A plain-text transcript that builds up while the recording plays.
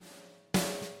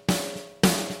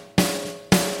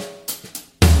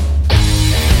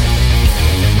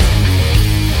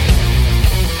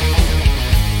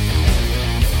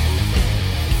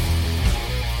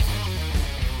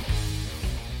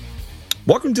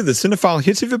Welcome to the Cinephile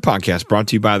Hits of It podcast, brought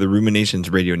to you by the Ruminations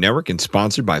Radio Network and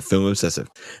sponsored by Film Obsessive.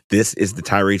 This is the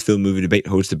Tirade Film Movie Debate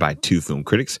hosted by two film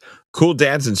critics, cool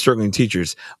dads and struggling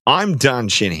teachers. I'm Don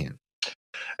Shanahan.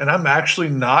 And I'm actually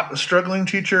not a struggling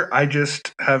teacher. I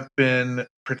just have been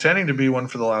pretending to be one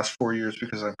for the last 4 years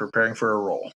because I'm preparing for a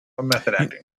role of method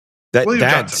acting.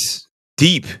 That's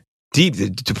deep.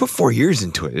 To put 4 years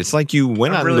into it. It's like you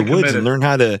went out really in the woods committed. and learned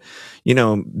how to,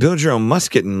 build your own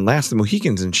musket and last the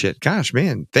Mohicans and shit. Gosh,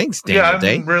 man. Thanks, Daniel Yeah, I'm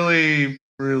Day.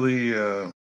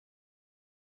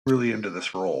 really into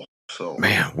this role. So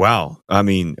Man, wow. I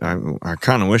mean, I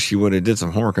kind of wish you would have did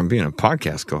some homework on being a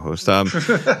podcast co-host.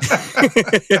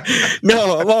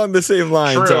 No, along the same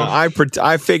lines.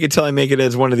 I fake it till I make it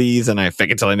as one of these, and I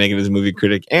fake it till I make it as a movie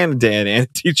critic and a dad and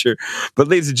a teacher. But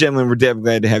ladies and gentlemen, we're damn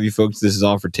glad to have you folks. This is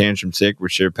all for Tantrum Sick. We're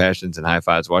share passions and high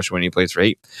fives. Watch any place for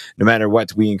hate. No matter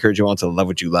what, we encourage you all to love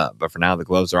what you love. But for now, the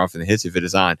gloves are off and the hits if it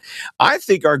is on. I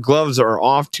think our gloves are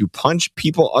off to punch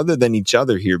people other than each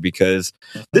other here because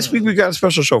this week we got a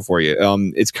special show for you.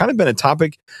 It's kind of been a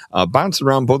topic bounced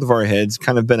around both of our heads,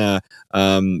 kind of been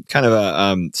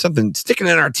something sticking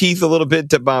in our teeth a little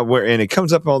bit about where, and it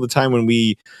comes up all the time when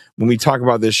we talk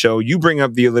about this show. You bring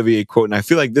up the Olivier quote, and I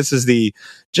feel like this is the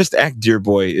Just Act Dear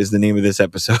Boy is the name of this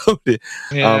episode.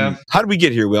 Yeah. How did we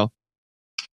get here, Will?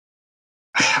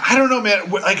 I don't know, man.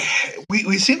 Like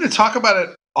we seem to talk about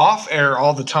it off air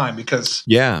all the time because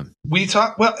we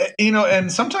talk and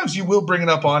sometimes you will bring it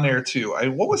up on air too.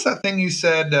 What was that thing you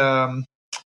said?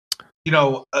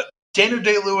 Daniel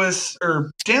Day-Lewis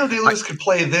could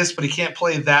play this, but he can't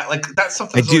play that. Like that's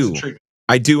something that's always intriguing.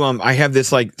 I do. I have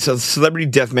this celebrity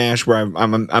death match where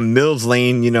I'm Mills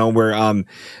Lane. Where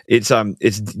it's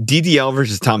DDL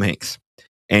versus Tom Hanks,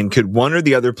 and could one or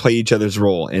the other play each other's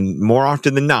role? And more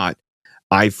often than not,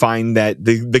 I find that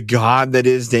the god that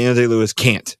is Daniel Day-Lewis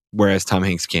can't, whereas Tom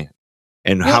Hanks can.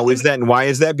 And how is that? And why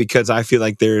is that? Because I feel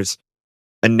like there's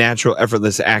a natural,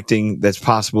 effortless acting that's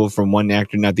possible from one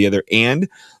actor, not the other, and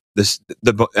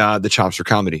the chops for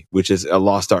comedy, which is a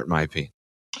lost art in my opinion.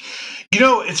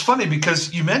 It's funny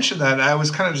because you mentioned that. I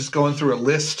was kind of just going through a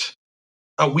list.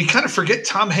 We kind of forget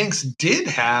Tom Hanks did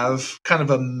have kind of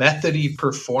a method-y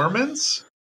performance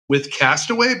with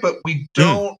Castaway, but we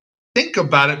don't think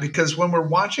about it because when we're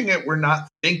watching it, we're not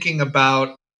thinking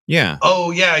about,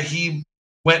 he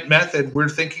went method. We're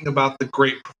thinking about the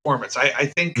great performance.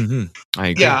 I think, I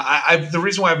agree. The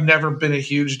reason why I've never been a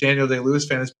huge Daniel Day-Lewis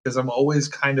fan is because I'm always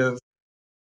kind of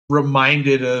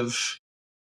reminded of,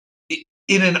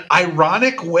 in an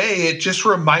ironic way, it just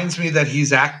reminds me that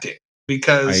he's acting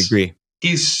because I agree.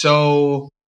 He's so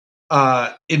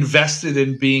invested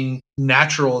in being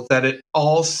natural that it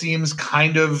all seems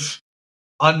kind of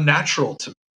unnatural to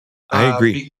me. I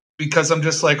agree. Because I'm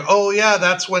just like,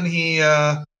 that's when he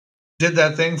did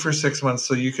that thing for 6 months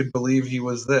so you could believe he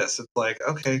was this. It's like,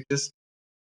 okay, just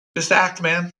act,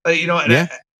 man.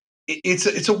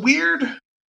 It's a weird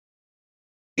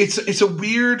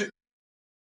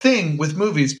thing with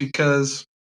movies because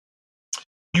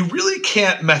you really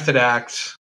can't method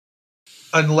act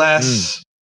unless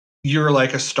you're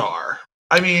like a star.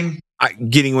 I mean,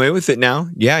 getting away with it now,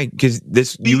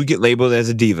 because you would get labeled as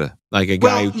a diva, like a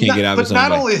guy who can't get out of his own way. But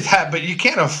not only that, but you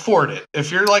can't afford it.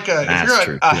 If you're like a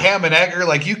ham and egger,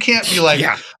 like you can't be like,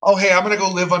 oh hey, I'm gonna go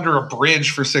live under a bridge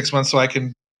for 6 months so I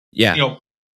can,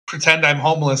 pretend I'm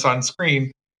homeless on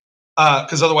screen.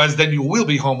 Because otherwise, then you will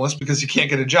be homeless because you can't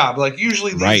get a job. Like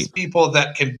usually, these people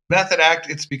that can method act,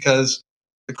 it's because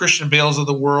the Christian Bales of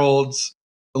the world,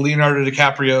 the Leonardo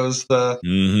DiCaprios, the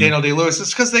Daniel Day-Lewis, it's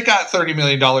because they got $30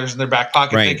 million in their back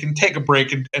pocket. They can take a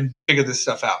break and figure this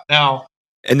stuff out. Now,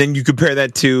 and then you compare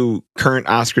that to current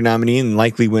Oscar nominee and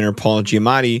likely winner Paul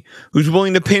Giamatti, who's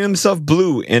willing to paint himself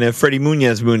blue in a Freddie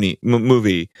Muniz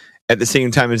movie at the same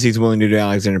time as he's willing to do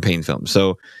Alexander Payne films.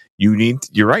 So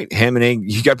you're right, ham and egg,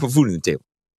 you got to put food on the table.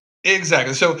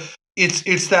 Exactly. So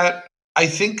it's that I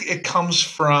think it comes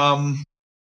from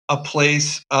a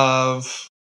place of,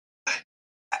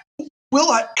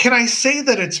 can I say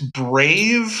that it's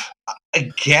brave? I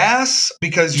guess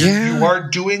because you are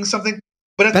doing something,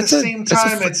 but at the same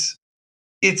time,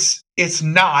 it's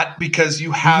not because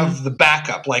you have the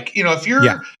backup. Like if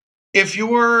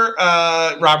you're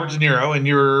Robert De Niro and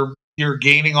you're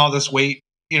gaining all this weight,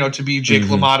 to be Jake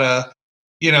LaMotta,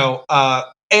 you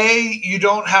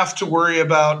don't have to worry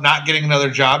about not getting another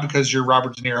job because you're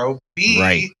Robert De Niro.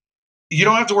 B, you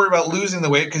don't have to worry about losing the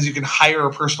weight because you can hire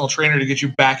a personal trainer to get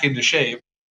you back into shape.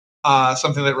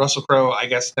 Something that Russell Crowe, I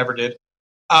guess, never did.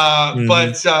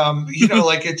 But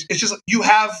it's just you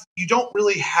don't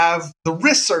really have, the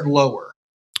risks are lower.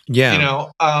 And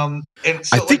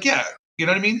so you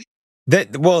know what I mean?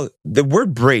 The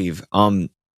word brave.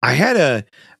 I had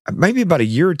maybe about a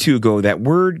year or two ago, that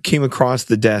word came across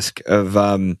the desk of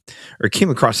or came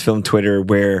across film Twitter,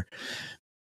 where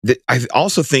I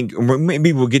also think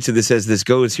maybe we'll get to this as this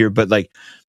goes here, but like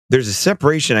there's a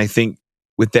separation, I think,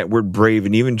 with that word brave,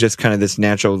 and even just kind of this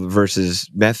natural versus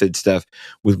method stuff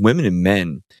with women and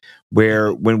men,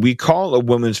 where when we call a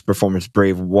woman's performance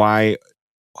brave, why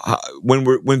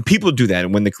when people do that,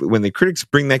 and when the critics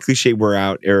bring that cliche word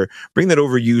out or bring that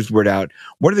overused word out,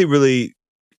 what are they really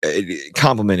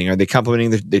complimenting? Are they complimenting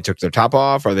that they took their top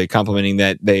off? Are they complimenting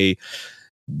that they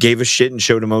gave a shit and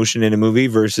showed emotion in a movie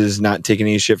versus not taking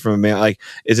any shit from a man? Like,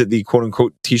 is it the quote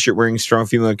unquote t-shirt wearing strong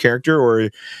female character, or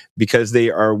because they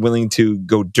are willing to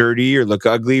go dirty or look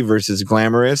ugly versus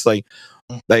glamorous? Like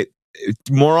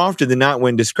more often than not,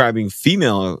 when describing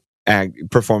female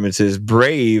performances,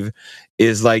 brave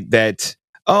is like that.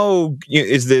 Oh,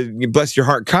 is the bless your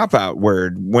heart cop out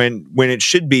word, when it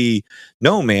should be,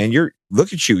 no man,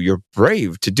 look at you're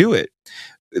brave to do it.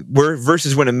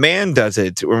 Versus when a man does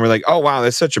it, when we're like, oh wow,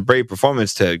 that's such a brave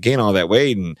performance to gain all that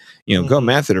weight and go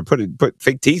method or put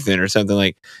fake teeth in or something.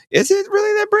 Like, is it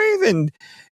really that brave? And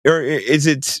or is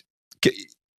it?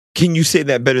 Can you say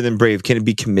that better than brave? Can it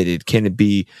be committed? Can it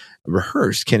be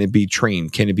rehearsed? Can it be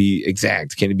trained? Can it be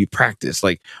exact? Can it be practiced?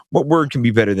 Like, what word can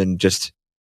be better than just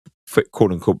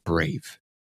quote unquote brave?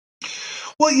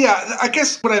 Well, yeah, I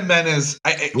guess what I meant is,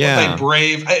 by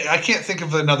brave, I can't think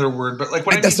of another word, but like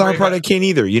when that's the hard part. I can't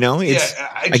either.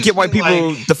 I get why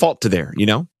people default to there.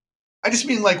 I just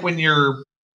mean like when you're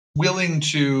willing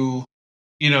to,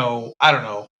 I don't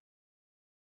know,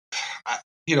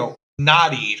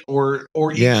 not eat or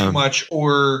eat too much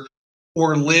or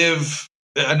live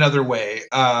another way,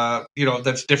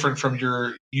 that's different from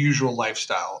your usual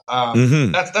lifestyle.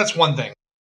 That's one thing.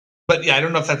 But yeah, I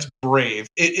don't know if that's brave.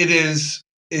 It is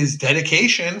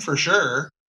dedication for sure.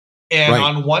 And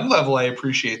on one level, I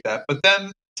appreciate that. But then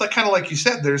it's like kind of like you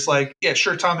said, there's like, yeah,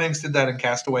 sure, Tom Hanks did that in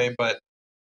Castaway, but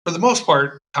for the most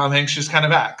part, Tom Hanks just kind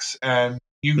of acts, and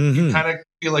you kind of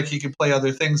feel like he could play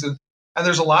other things. And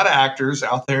there's a lot of actors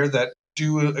out there that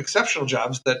do exceptional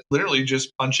jobs that literally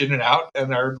just punch in and out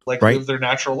and are like live their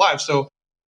natural lives. So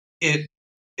it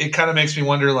kind of makes me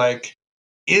wonder, like,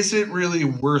 is it really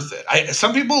worth it?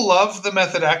 Some people love the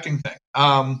method acting thing.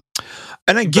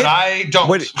 And I don't.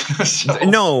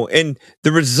 No, and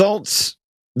the results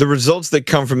that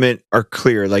come from it are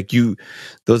clear. Like,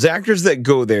 those actors that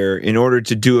go there in order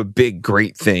to do a big,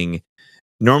 great thing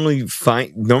normally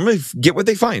get what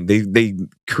they find. They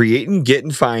create and get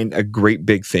and find a great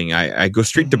big thing. I go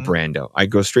straight to Brando. I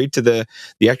go straight to the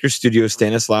Actors Studio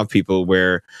Stanislav people,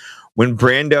 where when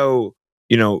Brando,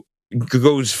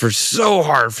 goes for so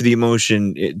hard for the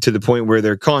emotion to the point where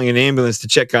they're calling an ambulance to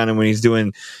check on him when he's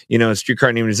doing,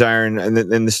 Streetcar Named Desire, and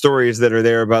the stories that are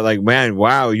there about, like, man,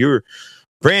 wow, you're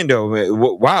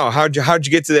Brando, wow, how'd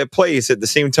you get to that place at the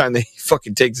same time that he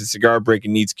fucking takes a cigar break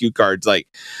and needs cue cards?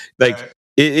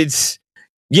 It's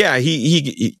yeah,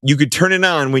 he you could turn it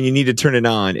on when you need to turn it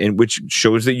on, and which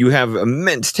shows that you have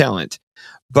immense talent.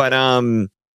 But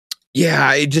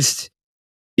yeah,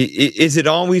 is it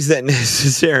always that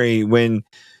necessary when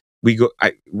we go?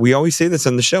 We always say this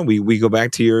on the show. We go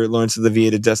back to your Lawrence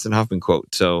Olivier to Dustin Hoffman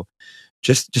quote. So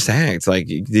just act like.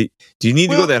 Do you need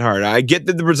to go that hard? I get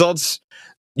that the results.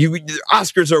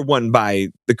 Oscars are won by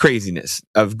the craziness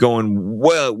of going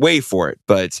way for it,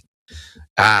 but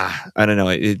I don't know.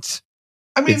 It's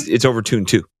overtuned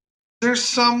too. There's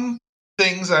some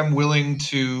things I'm willing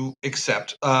to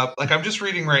accept. Like, I'm just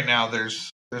reading right now.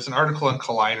 There's an article on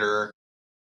Collider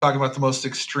talking about the most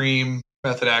extreme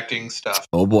method acting stuff.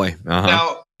 Oh boy!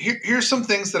 Now, here's some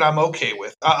things that I'm okay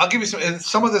with. I'll give you some. And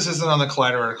some of this isn't on the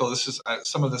Collider article. This is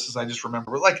some of this is I just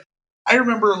remember. But like, I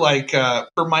remember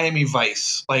for Miami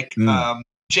Vice,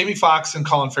 Jamie Foxx and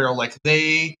Colin Farrell, like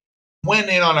they went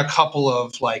in on a couple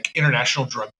of like international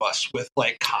drug busts with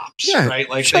like cops, right?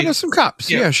 Like shot at some cops.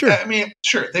 Yeah, sure. I mean,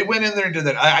 sure, they went in there and did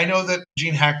that. I know that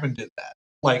Gene Hackman did that.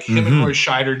 Like him and Roy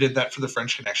Scheider did that for the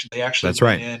French Connection. They actually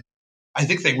went in. I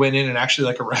think they went in and actually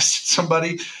like arrested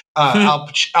somebody. Al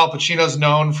Pacino's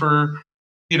known for,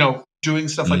 doing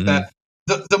stuff like that.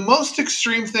 The most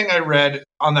extreme thing I read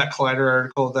on that Collider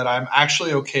article that I'm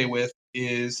actually okay with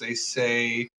is they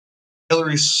say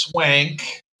Hilary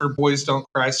Swank, her Boys Don't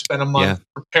Cry, spent a month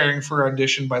preparing for her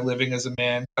audition by living as a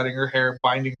man, cutting her hair,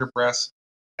 binding her breasts,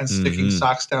 and sticking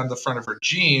socks down the front of her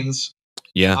jeans.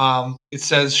 Yeah. It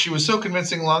says she was so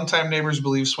convincing, longtime neighbors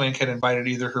believe Swank had invited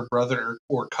either her brother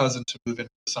or cousin to move in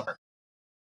for the summer.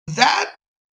 That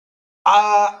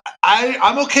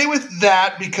I'm okay with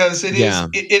that because it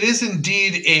is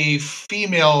indeed a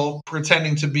female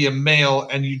pretending to be a male,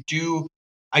 and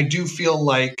I do feel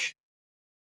like,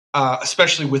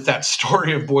 especially with that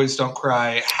story of Boys Don't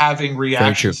Cry, having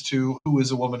reactions to who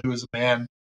is a woman, who is a man,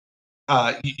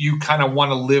 you kind of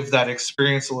want to live that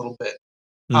experience a little bit.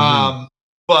 Mm-hmm.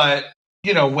 But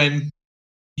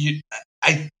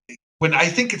when I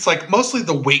think it's like mostly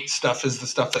the weight stuff is the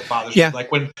stuff that bothers me.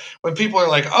 Like when people are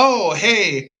like, oh,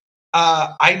 hey,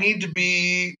 I need to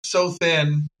be so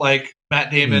thin, like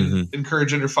Matt Damon in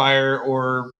Courage Under Fire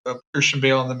or Christian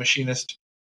Bale in The Machinist,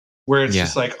 where it's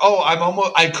just like, oh,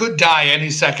 I could die any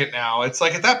second now. It's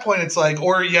like at that point, it's like,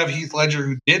 or you have Heath Ledger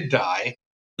who did die,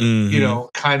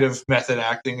 kind of method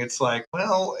acting. It's like,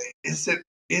 well, is it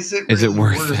really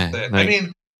worth it? Like, I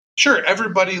mean, sure,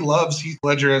 everybody loves Heath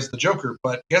Ledger as the Joker,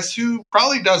 but guess who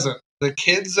probably doesn't? The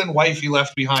kids and wife he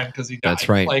left behind because he died. That's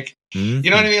right. Like, you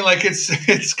know what I mean? Like,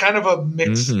 it's kind of a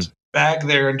mixed bag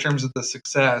there in terms of the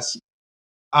success.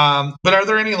 But are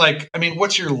there any, like, I mean,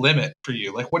 what's your limit for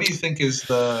you? Like, what do you think is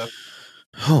the?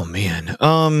 Oh man,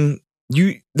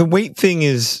 the weight thing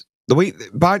is the weight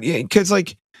body, because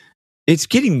like it's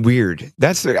getting weird.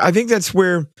 I think that's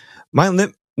where my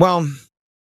limit. Well,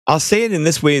 I'll say it in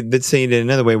this way, that's saying it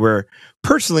another way, where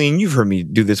personally, and you've heard me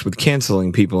do this with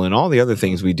canceling people and all the other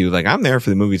things we do, like I'm there for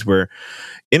the movies where,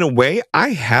 in a way,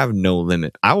 I have no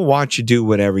limit. I will watch you do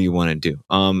whatever you want to do.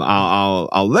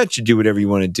 I'll let you do whatever you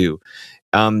want to do.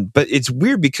 But it's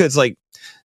weird because like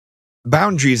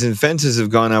boundaries and fences have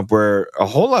gone up where a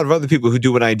whole lot of other people who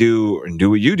do what I do and do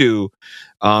what you do,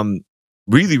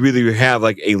 really, really have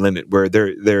like a limit where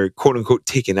they're quote unquote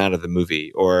taken out of the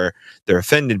movie, or they're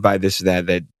offended by this or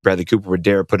that Bradley Cooper would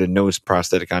dare put a nose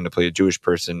prosthetic on to play a Jewish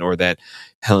person, or that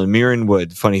Helen Mirren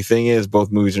would. Funny thing is,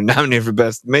 both movies are nominated for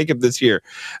best makeup this year.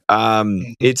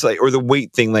 It's like, or the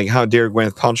weight thing, like how dare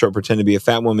Gwyneth Paltrow pretend to be a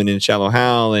fat woman in Shallow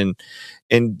Hal, and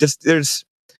just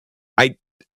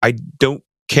I don't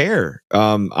care.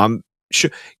 I'm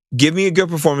sure. Give me a good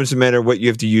performance, no matter what you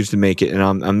have to use to make it, and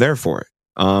I'm there for it.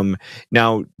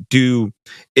 Now,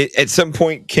 at some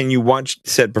point, can you watch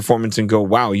said performance and go,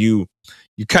 wow, you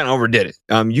kind of overdid it.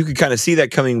 You could kind of see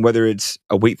that coming, whether it's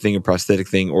a weight thing, a prosthetic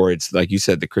thing, or it's like you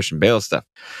said, the Christian Bale stuff,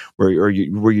 where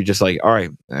you're just like, all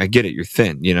right, I get it, you're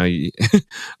thin,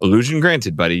 illusion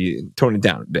granted, buddy, tone it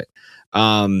down a bit.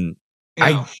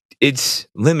 It's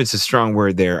limit's a strong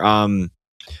word there.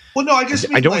 Well, no, I just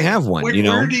mean, I don't have one. Where do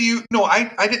you? No, I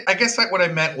guess what I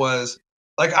meant was,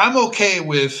 like, I'm okay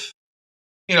with,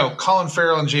 Colin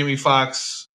Farrell and Jamie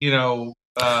Foxx,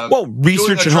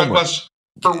 research and homework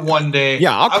for one day.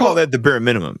 Yeah, I'll call that the bare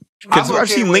minimum, because I've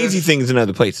seen lazy things in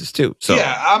other places too. So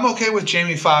yeah, I'm okay with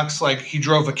Jamie Foxx. Like, he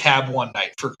drove a cab one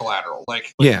night for Collateral.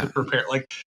 To prepare.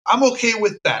 Like, I'm okay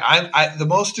with that. I the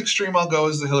most extreme I'll go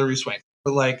is the Hillary Swank.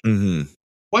 But like,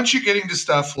 once you're getting to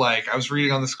stuff like, I was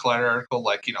reading on this Collateral article,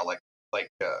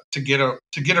 to get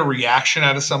a reaction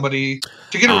out of somebody,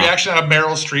 to get a reaction out of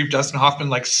Meryl Streep, Dustin Hoffman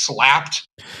like slapped,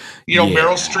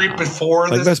 Meryl Streep before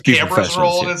like, the cameras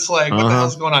rolled. Yeah. It's like, what the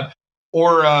hell's going on?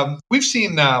 Or we've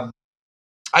seen,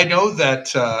 I know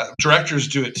that directors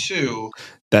do it too.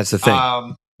 That's the thing.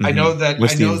 I know that.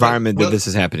 What's the environment that this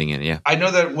is happening in? Yeah, I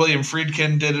know that William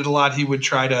Friedkin did it a lot. He would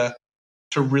try to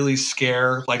really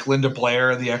scare, like Linda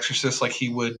Blair, The Exorcist. Like, he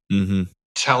would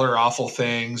tell her awful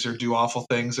things or do awful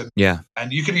things, and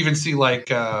you can even see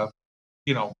like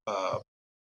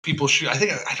people shoot.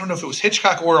 I don't know if it was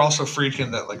Hitchcock or also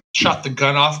Friedkin that like shot the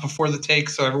gun off before the take,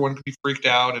 so everyone could be freaked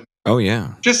out, and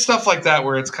just stuff like that,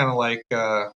 where it's kind of like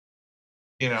I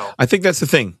think that's the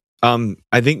thing.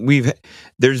 I think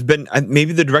there's been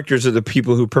maybe the directors are the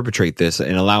people who perpetrate this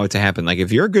and allow it to happen. Like,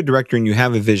 if you're a good director and you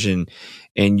have a vision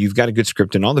and you've got a good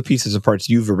script and all the pieces and parts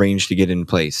you've arranged to get in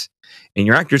place, and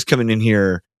your actors coming in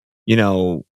here,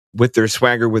 with their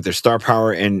swagger, with their star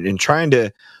power, and trying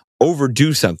to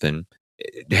overdo something.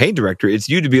 Hey, director, it's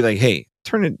you to be like, hey,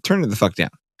 turn it the fuck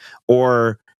down,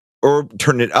 or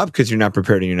turn it up because you're not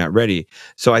prepared and you're not ready.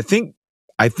 So I think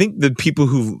the people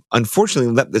who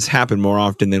unfortunately let this happen more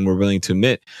often than we're willing to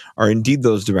admit are indeed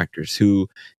those directors who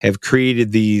have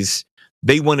created these.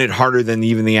 They want it harder than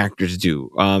even the actors do.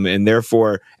 And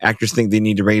therefore, actors think they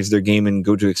need to raise their game and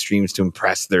go to extremes to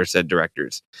impress their said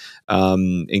directors.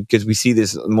 Because we see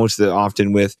this most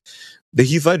often with the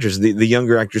Heath Ledgers, the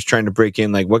younger actors trying to break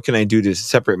in. Like, what can I do to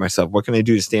separate myself? What can I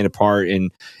do to stand apart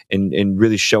and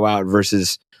really show out,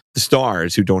 versus the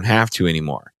stars who don't have to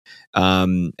anymore.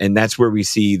 And that's where we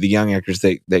see the young actors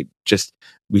that just,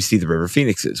 we see the River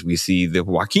Phoenixes, we see the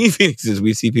Joaquin Phoenixes,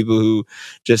 we see people who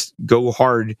just go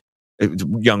hard,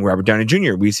 young Robert Downey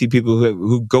Jr. We see people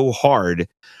who go hard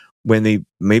when they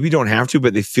maybe don't have to,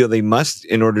 but they feel they must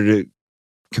in order to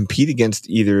compete against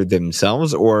either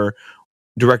themselves or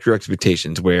director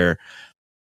expectations, where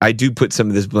I do put some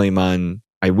of this blame on,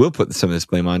 I will put some of this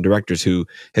blame on directors who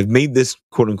have made this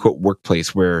quote unquote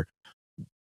workplace where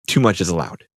too much is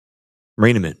allowed.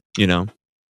 Rein them in, you know?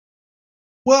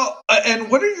 Well, and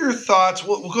what are your thoughts?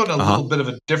 We'll go in a little bit of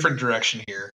a different direction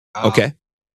here. Okay.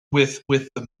 With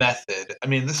the method. I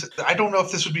mean, I don't know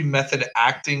if this would be method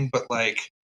acting, but like,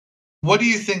 what do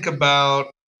you think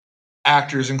about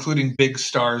actors, including big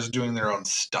stars, doing their own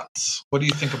stunts? What do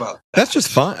you think about that? That's just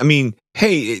fun. I mean,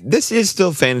 hey, this is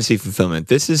still fantasy fulfillment.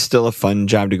 This is still a fun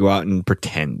job to go out and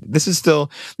pretend. This is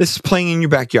playing in your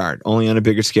backyard, only on a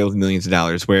bigger scale with millions of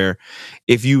dollars, where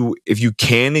if you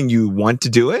can and you want to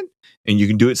do it and you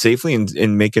can do it safely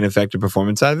and make an effective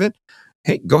performance out of it,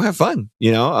 hey, go have fun.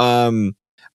 You know,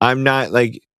 I'm not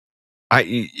like,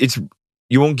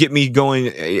 you won't get me going,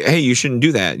 hey, you shouldn't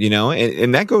do that, you know?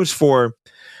 And that goes for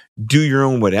do your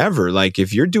own whatever. Like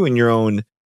if you're doing your own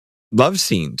love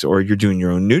scenes or you're doing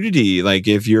your own nudity, like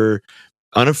if you're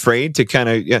unafraid to kind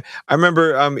of, yeah. I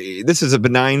remember, this is a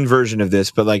benign version of this,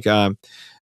 but like,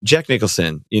 Jack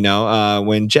Nicholson, you know,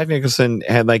 when Jack Nicholson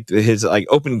had like his like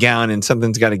open gown and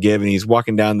something's got to give and he's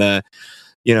walking down the,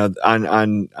 you know,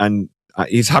 on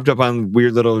he's hopped up on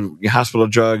weird little hospital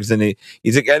drugs and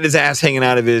he's got his ass hanging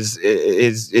out of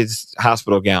his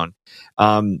hospital gown.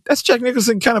 That's Jack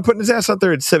Nicholson kind of putting his ass out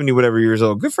there at 70 whatever years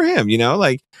old. Good for him, you know,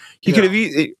 like he could have,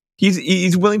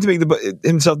 he's willing to make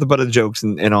himself the butt of the jokes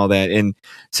and all that. And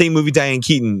same movie, Diane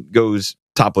Keaton goes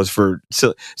topless for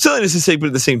silliness' sake, but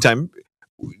at the same time,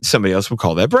 somebody else would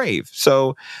call that brave.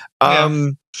 So,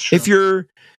 if you're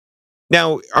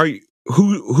now,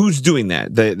 who's doing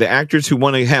that? The actors who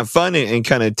want to have fun and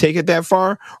kind of take it that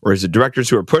far, or is it directors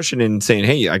who are pushing and saying,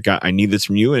 "Hey, I need this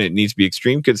from you, and it needs to be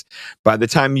extreme"? Because by the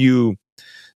time the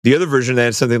other version of that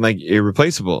is something like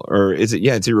Irreplaceable, or is it?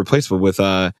 Yeah, it's Irreplaceable with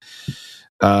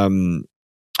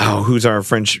who's our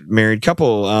French married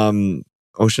couple?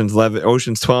 Ocean's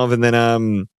 12, and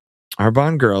then our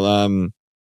Bond girl.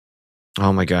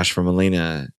 Oh my gosh, from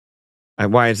Elena.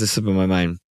 Why is this slipping my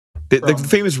mind? The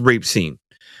famous rape scene.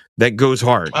 That goes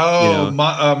hard. Oh, you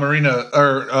know? Marina,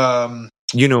 or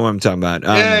you know what I'm talking about.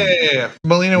 Yeah.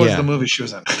 Melina was the movie she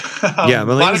was in.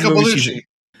 Monica Bellucci.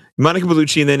 Monica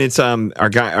Bellucci, and then it's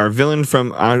our villain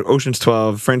from Ocean's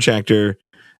 12, French actor,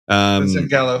 Vincent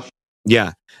Gallo.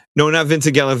 Yeah, no, not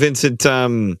Vincent Gallo. Vincent,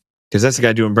 because that's the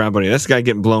guy doing Brown Bunny. That's the guy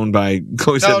getting blown by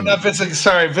Chloe. No, not Vincent.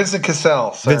 Sorry, Vincent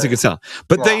Cassell. Vincent Cassell.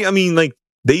 But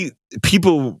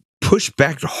people push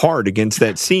back hard against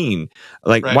that scene.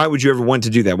 Like, why would you ever want to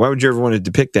do that? Why would you ever want to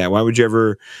depict that? Why would you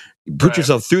ever put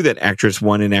yourself through that actress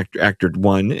one and actor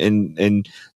one? And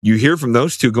you hear from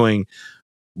those two going,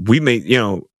 we made,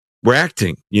 we're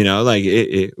acting, like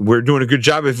we're doing a good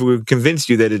job if we convinced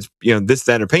you that it's, this,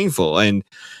 that, or painful. And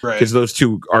because those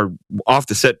two are off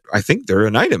the set, I think they're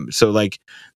an item. So like,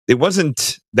 it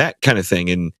wasn't that kind of thing.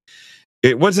 And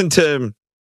it wasn't to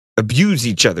abuse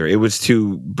each other. It was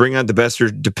to bring out the best or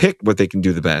depict what they can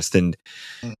do the best. And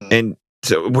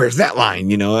so where's that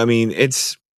line? I mean,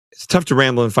 it's tough to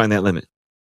ramble and find that limit.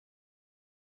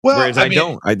 Well, whereas I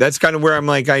don't. That's kind of where I'm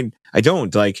like, I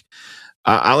don't like.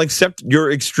 I'll accept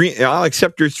your extreme. I'll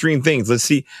accept your extreme things. Let's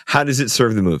see, how does it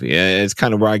serve the movie? It's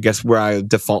kind of where I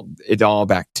default it all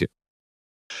back to.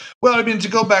 Well, I mean, to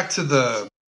go back to the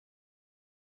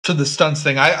stunts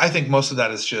thing, I think most of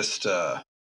that is just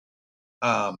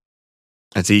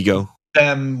that's ego.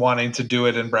 Them wanting to do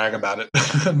it and brag about it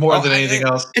more than anything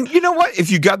else. And you know what? If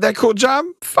you got that cool job,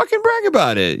 fucking brag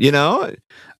about it.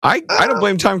 I don't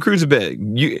blame Tom Cruise a bit.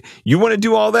 You want to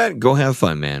do all that? Go have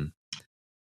fun, man.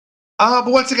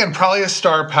 But once again, probably a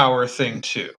star power thing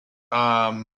too.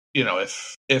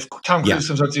 If Tom Cruise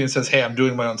comes up to you and says, "Hey, I'm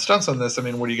doing my own stunts on this," I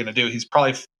mean, what are you going to do? He's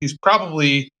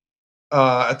probably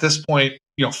at this point,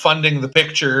 funding the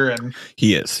picture, and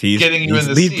he's getting you in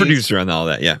the lead producer on all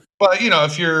that. Yeah. But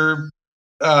if you're,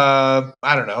 I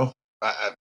don't know,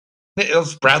 it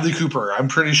was Bradley Cooper. I'm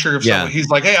pretty sure if he's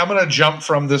like, "Hey, I'm going to jump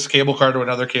from this cable car to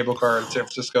another cable car in San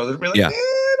Francisco," they'd be like,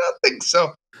 I don't think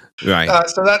so. Right.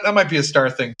 So that might be a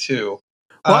star thing too.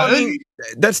 Well, I mean,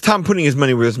 that's Tom putting his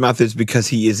money where his mouth is because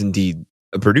he is indeed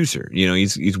a producer.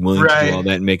 He's willing to do all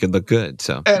that and make it look good.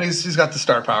 So, and he's got the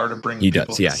star power to bring. He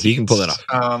does. Yeah, he can pull it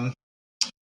off.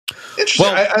 Interesting.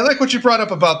 Well, I like what you brought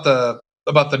up about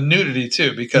the nudity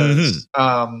too, because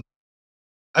I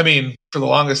mean, for the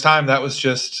longest time that was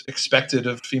just expected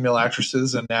of female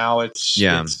actresses, and now it's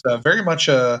very much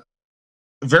a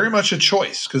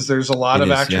choice, because there's a lot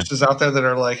of actresses out there that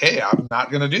are like, "Hey, I'm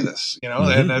not going to do this,"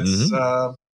 and it's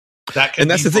that can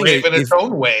be brave in its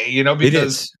own way,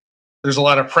 because there's a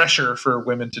lot of pressure for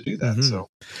women to do that. Mm-hmm. So,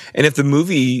 and if the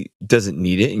movie doesn't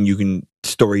need it, and you can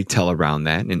story tell around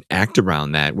that and act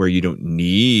around that, where you don't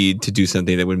need to do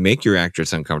something that would make your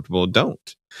actress uncomfortable,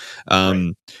 don't.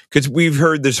 Because we've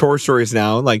heard this horror stories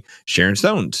now, like Sharon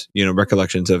Stone's,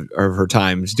 recollections of her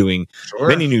times doing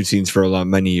many nude scenes for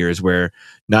many years, where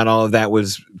not all of that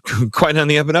was quite on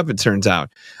the up and up, it turns out,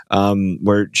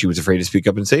 where she was afraid to speak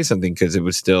up and say something because it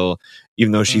was still,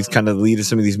 even though she's kind of the lead of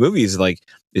some of these movies, like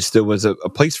it still was a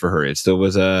place for her. It still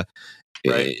was an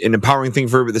empowering thing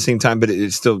for her, but at the same time, but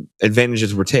it still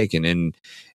advantages were taken,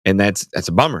 and that's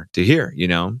a bummer to hear,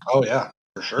 Oh yeah,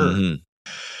 for sure. Mm-hmm.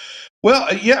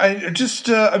 Well, yeah,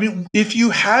 I mean, if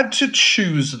you had to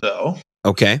choose, though,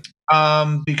 okay,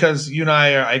 because you and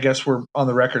I guess, we're on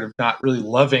the record of not really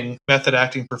loving method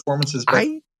acting performances, but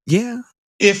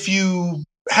if you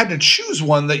had to choose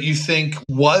one that you think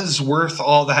was worth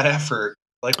all that effort,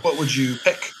 like, what would you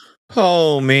pick?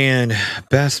 Oh man,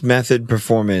 best method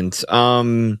performance.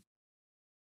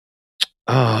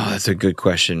 That's a good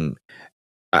question.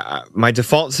 My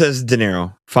default says De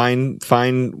Niro. Fine.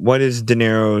 What is De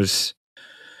Niro's?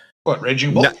 What,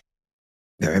 Raging Bull?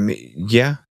 I mean,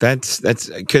 yeah, that's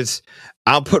because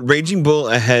I'll put Raging Bull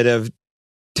ahead of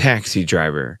Taxi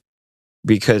Driver,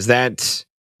 because that's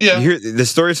the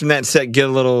stories from that set get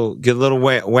a little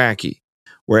wacky.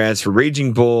 Whereas for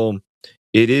Raging Bull,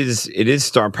 it is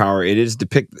star power. It is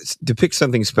depict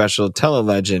something special, tell a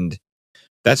legend.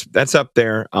 That's up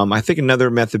there. I think another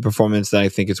method performance that I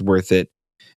think is worth it.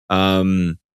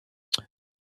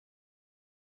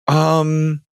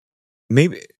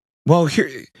 Maybe. Well, here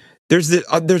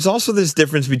there's also this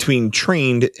difference between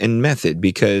trained and method,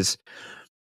 because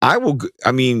I'll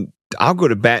go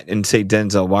to bat and say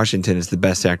Denzel Washington is the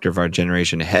best actor of our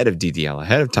generation, ahead of DDL,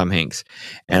 ahead of Tom Hanks,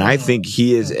 and I think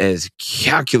he is as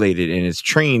calculated and as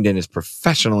trained and as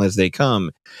professional as they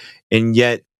come, and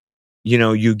yet,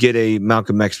 you get a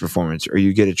Malcolm X performance, or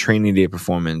you get a Training Day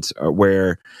performance,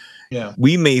 where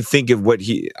we may think of what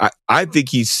I think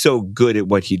he's so good at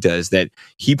what he does that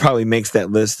he probably makes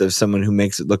that list of someone who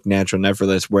makes it look natural and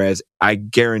effortless, whereas I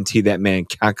guarantee that man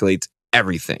calculates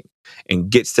everything and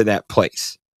gets to that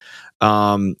place,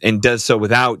 and does so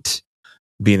without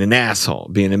being an asshole,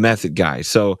 being a method guy.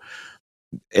 So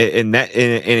in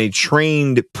a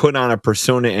trained, put on a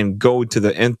persona and go to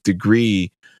the nth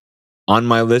degree, on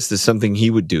my list is something he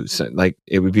would do. So, like,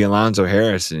 it would be Alonzo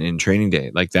Harris in Training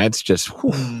Day. Like, that's just,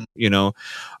 but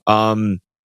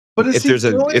if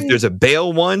there's a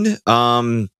Bale one, is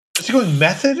he going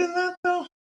method in that though?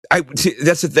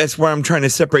 That's where I'm trying to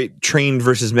separate trained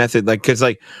versus method. Like, because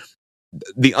like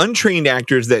the untrained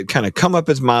actors that kind of come up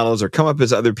as models or come up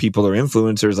as other people or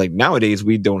influencers, like nowadays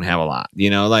we don't have a lot,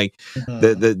 like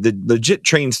the legit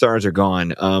trained stars are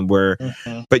gone.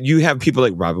 But you have people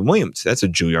like Robin Williams, that's a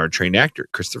Juilliard trained actor.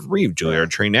 Christopher Reeve, Juilliard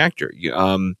trained actor.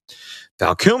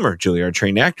 Val Kilmer, Juilliard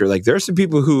trained actor. Like, there are some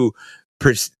people who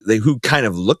kind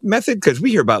of look method, because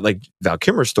we hear about like Val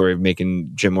Kilmer's story of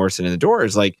making Jim Morrison in The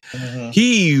Doors. Like,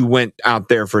 he went out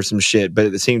there for some shit, but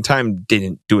at the same time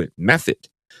didn't do it method.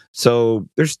 So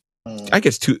there's, I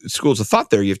guess, two schools of thought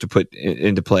there you have to put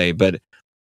into play. But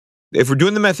if we're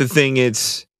doing the method thing,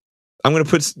 I'm going to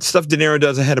put stuff De Niro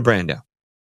does ahead of Brando.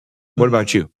 What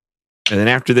about you? And then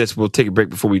after this, we'll take a break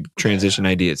before we transition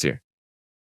ideas here.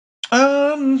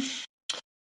 I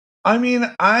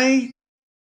mean, I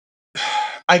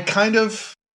kind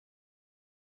of.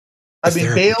 Is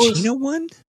there a Pacino one?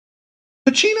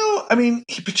 Pacino. I mean,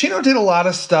 Pacino did a lot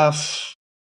of stuff.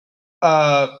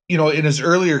 In his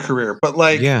earlier career, but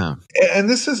like, and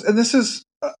this is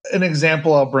an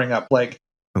example I'll bring up. Like,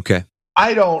 okay,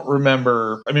 I don't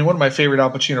remember. I mean, one of my favorite Al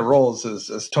Pacino roles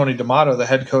is Tony D'Amato, the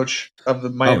head coach of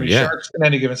the Miami Sharks in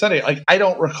Any Given Sunday. Like, I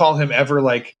don't recall him ever,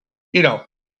 like, he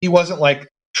wasn't like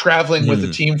traveling with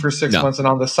the team for 6 months and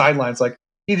on the sidelines. Like,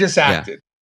 he just acted.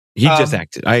 He just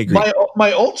acted. I agree.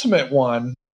 My ultimate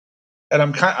one. And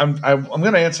I'm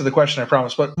going to answer the question, I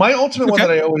promise. But my ultimate one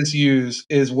that I always use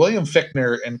is William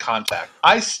Fichtner in Contact.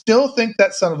 I still think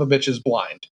that son of a bitch is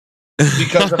blind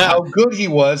because of how good he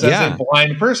was as a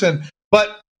blind person.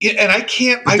 But I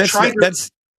can't.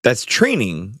 That's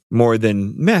training more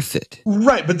than method,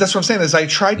 right? But that's what I'm saying is I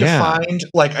tried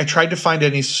to find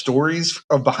any stories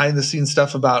of behind the scenes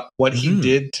stuff about what he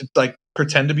did to like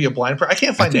pretend to be a blind person. I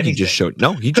can't find anything. He just showed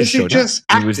up. He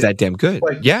was that damn good.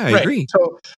 Like, I agree.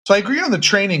 So I agree on the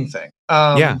training thing.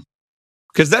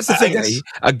 Because that's the thing.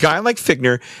 A guy like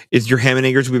Fichtner is your ham and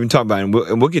eggers we've been talking about,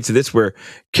 and we'll get to this where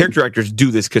character actors do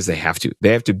this because they have to.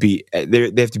 They have to be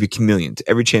chameleons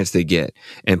every chance they get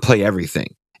and play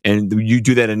everything. And you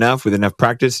do that enough with enough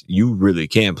practice, you really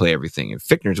can play everything. And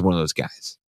Fichtner's one of those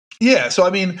guys. Yeah. So I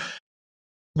mean,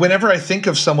 whenever I think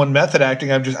of someone method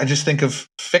acting, I just think of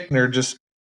Fichtner just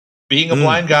being a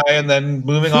blind guy and then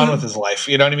moving on with his life.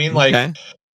 You know what I mean? Okay.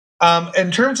 Like,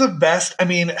 in terms of best, I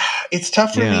mean, it's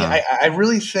tough for me. I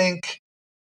really think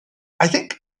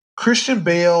Christian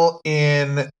Bale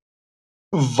in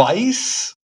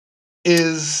Vice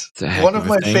is one of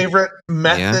my favorite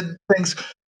method things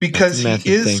because he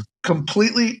is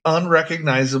completely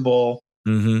unrecognizable.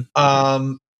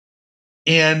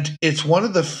 And it's one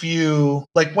of the few,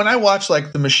 like when I watch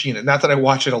like The Machine, not that I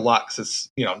watch it a lot because it's,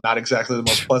 not exactly the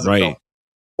most pleasant film.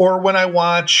 Or when I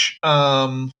watch,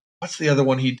 what's the other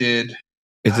one he did?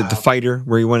 Is it The Fighter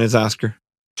where he won his Oscar?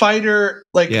 Fighter,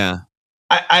 like,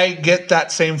 I get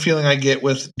that same feeling I get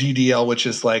with DDL, which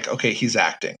is like, okay, he's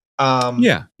acting. Some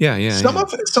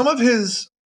of his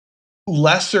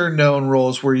lesser known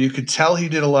roles where you could tell he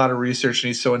did a lot of research and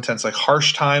he's so intense, like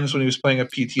Harsh Times when he was playing a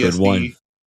PTSD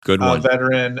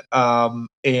veteran,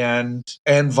 and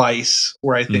Vice,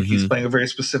 where I think he's playing a very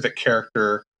specific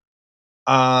character.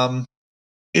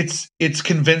 It's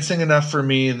convincing enough for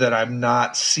me that I'm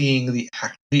not seeing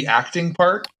the acting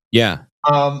part.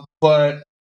 But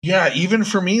yeah, even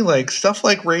for me, like stuff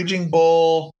like Raging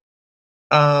Bull,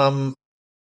 I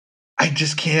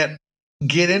just can't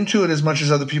get into it as much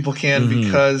as other people can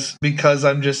because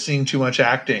I'm just seeing too much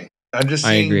acting. I'm just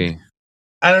seeing. I agree.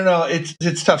 I don't know.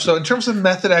 It's tough. So in terms of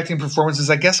method acting performances,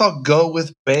 I guess I'll go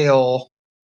with Bale.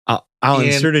 I'll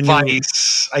insert a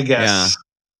Vice, I guess. Yeah.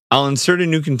 I'll insert a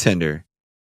new contender.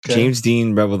 Okay. James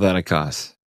Dean, Rebel Without a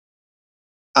Cause.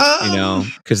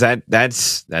 Because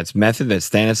that's method. That's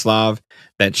Stanislav.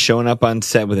 That's showing up on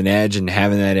set with an edge and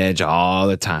having that edge all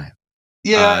the time.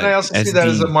 Yeah, and I also see that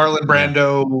as a Marlon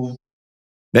Brando.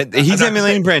 He's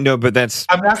emulating Brando, but that's.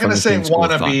 I'm not going to say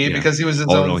wannabe because he was his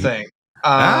own thing.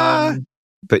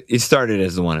 But it started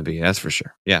as the wannabe, that's for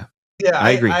sure. Yeah. Yeah, I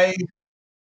agree.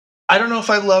 I don't know if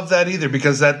I love that either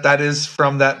because that is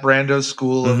from that Brando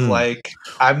school of like,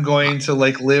 I'm going to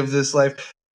like live this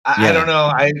life. I don't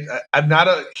know. I'm not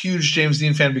a huge James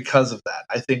Dean fan because of that.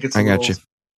 I think it's a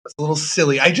little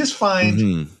silly. I just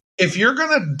find if you're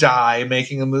going to die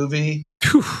making a movie,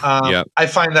 I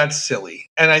find that silly.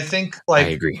 And I think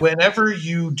like whenever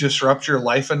you disrupt your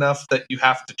life enough that you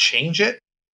have to change it,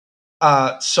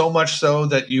 so much so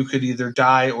that you could either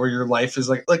die or your life is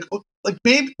like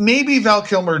maybe Val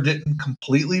Kilmer didn't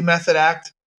completely method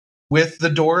act with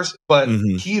The Doors, but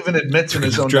he even admits in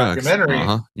his own documentary.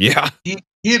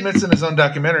 He admits in his own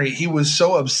documentary he was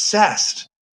so obsessed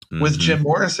with Jim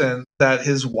Morrison that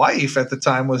his wife at the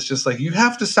time was just like, you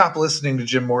have to stop listening to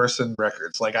Jim Morrison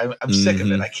records. Like I'm sick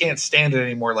of it. I can't stand it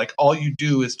anymore. Like all you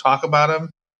do is talk about him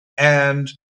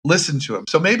and listen to him.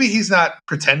 So maybe he's not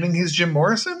pretending he's Jim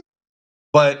Morrison,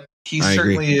 but he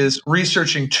certainly is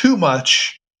researching too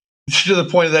much to the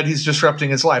point that he's disrupting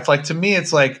his life. Like to me,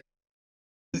 it's like,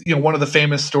 one of the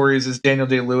famous stories is Daniel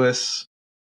Day-Lewis,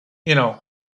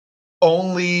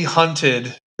 only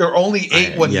hunted or only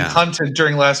ate what he hunted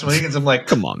during Last Mohicans. I'm like,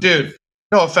 come on, dude.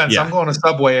 No offense. I'm going to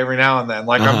Subway every now and then.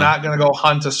 Like, I'm not going to go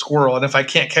hunt a squirrel. And if I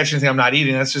can't catch anything, I'm not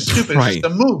eating. That's just stupid. It's just a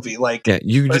movie. Like,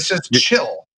 let's just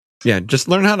chill. Yeah, just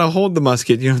learn how to hold the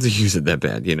musket. You don't have to use it that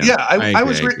bad, Yeah,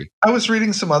 I was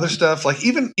reading some other stuff. Like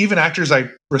even actors I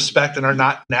respect and are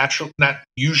not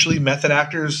usually method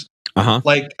actors.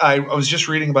 Like I was just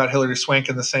reading about Hilary Swank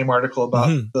in the same article about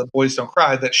the Boys Don't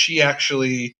Cry that she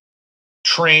actually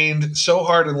trained so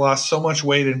hard and lost so much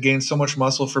weight and gained so much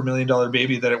muscle for $1 Million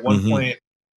Baby that at one point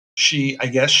she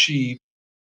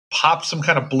popped some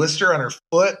kind of blister on her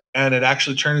foot and it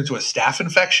actually turned into a staph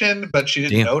infection, but she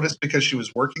didn't notice because she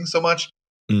was working so much.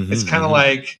 It's kind of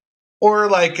like, or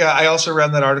like I also read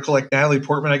in that article, like Natalie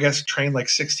Portman, I guess, trained like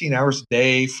 16 hours a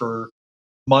day for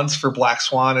months for Black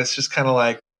Swan. It's just kind of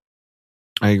like,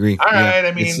 I agree. All right.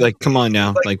 I mean, it's like, come on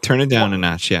now, like turn it down a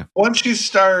notch. Yeah. Once you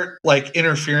start like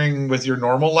interfering with your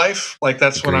normal life, like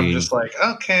that's when I'm just like,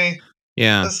 okay,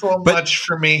 that's a little much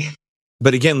for me.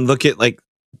 But again, look at like,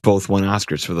 both won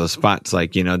Oscars for those spots.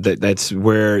 Like, that's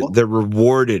where they're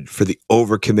rewarded for the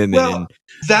overcommitment. Well, and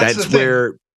that's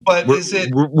where but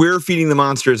we're feeding the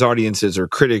monster as audiences or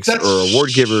critics or award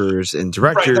givers and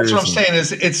directors. Right, that's what I'm saying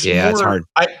is it's more, it's hard.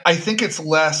 I think it's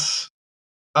less,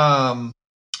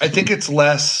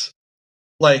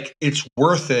 like it's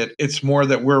worth it. It's more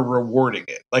that we're rewarding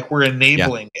it. Like we're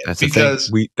enabling it. That's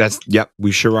because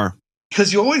we sure are.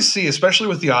 Because you always see, especially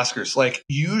with the Oscars, like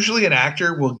usually an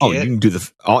actor will get. You can do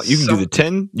the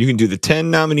 10. You can do the 10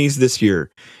 nominees this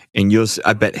year, and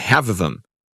I bet half of them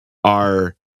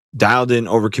are dialed in,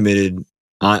 overcommitted,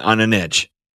 on an edge.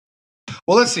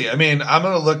 Well, let's see. I mean, I'm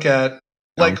going to look at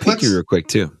like pick you real quick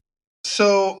too.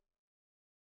 So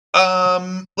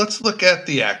Let's look at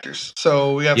the actors.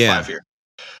 So we have 5 here.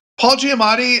 Paul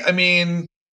Giamatti, I mean,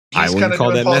 he's kind of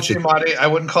doing Paul Giamatti. I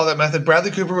wouldn't call that method.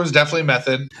 Bradley Cooper was definitely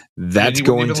method. That's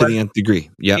going to the nth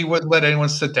degree. Yeah, he wouldn't let anyone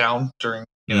sit down during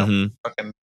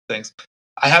fucking things.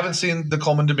 I haven't seen the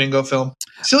Coleman Domingo film.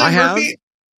 Cillian Murphy.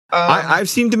 I've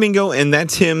seen Domingo, and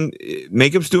that's him.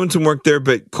 Makeup's doing some work there,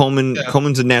 but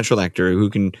Coleman's a natural actor who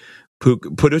can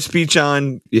put a speech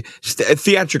on,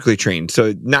 theatrically trained,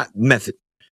 so not method.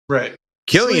 Right.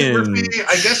 Cillian Murphy,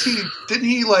 I guess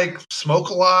he like smoke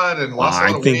a lot and lost a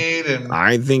lot of weight, and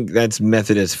I think that's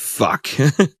method as fuck.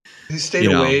 He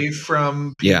stayed away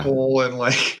from people and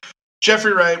like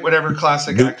Jeffrey Wright, whatever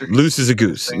classic actor. Loose as a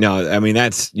goose. No, I mean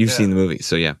you've seen the movie,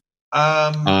 so yeah.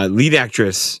 Lead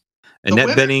actress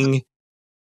Annette Bening.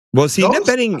 Well, see, Annette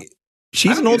Bening,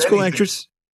 she's an old school actress.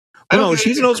 No,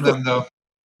 she's an old school. Though.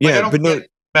 Yeah, but no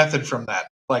method from that.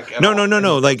 Like no.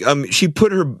 Like she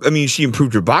she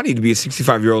improved her body to be a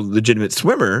 65-year-old legitimate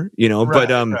swimmer,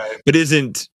 but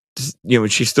isn't,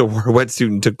 she still wore a wetsuit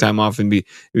and took time off and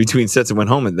between sets and went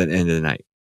home at the end of the night.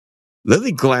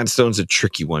 Lily Gladstone's a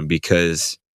tricky one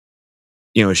because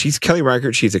she's Kelly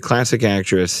Reichardt. She's a classic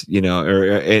actress, or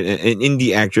an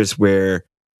indie actress where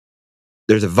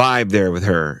there's a vibe there with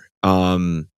her,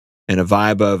 and a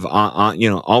vibe of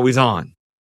always on.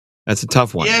 That's a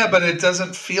tough one. Yeah, but it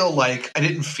doesn't feel like, I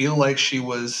didn't feel like she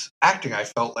was acting. I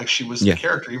felt like she was the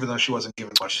character, even though she wasn't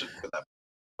given much to do with that.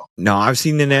 No, I've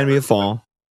seen The Anatomy of Fall,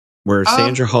 where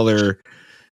Sandra Huller,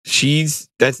 I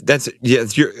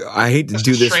hate to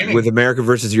do this with America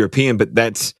versus European,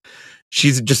 but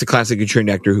she's just a classically trained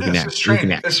actor who can act.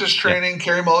 This is training.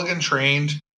 Carey Mulligan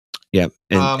trained. Yep.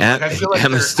 And I feel like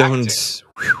Emma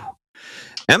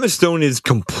Stone is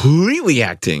completely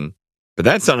acting, but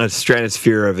that's on a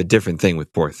stratosphere of a different thing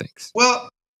with Poor Things. Well,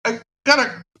 I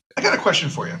got a question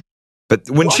for you. But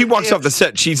when she walks off the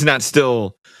set, she's not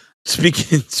still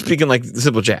speaking like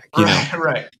Simple Jack,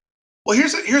 Right. Well,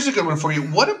 here's a good one for you.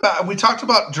 What about, we talked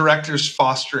about directors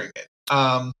fostering it.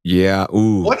 Yeah.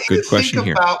 Ooh, what do good question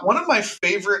here. About one of my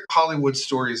favorite Hollywood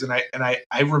stories, and I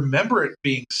remember it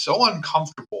being so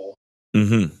uncomfortable.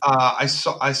 Mm-hmm. I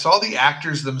saw the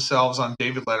actors themselves on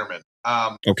David Letterman.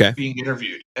 Being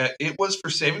interviewed. It was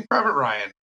for Saving Private Ryan.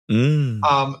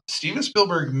 Steven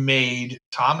Spielberg made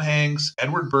Tom Hanks,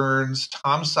 Edward Burns,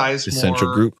 Tom Sizemore, the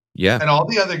Central Group, and all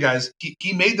the other guys.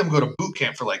 He made them go to boot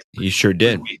camp for like he sure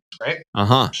did. weeks, right?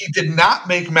 He did not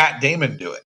make Matt Damon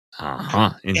do it.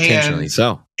 Intentionally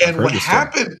so. And what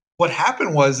happened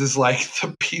was like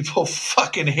the people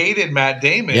fucking hated Matt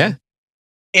Damon. Yeah.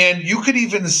 And you could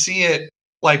even see it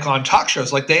like on talk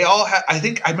shows. Like they all had, I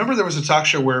remember there was a talk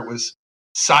show where it was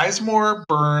Sizemore,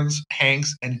 Burns,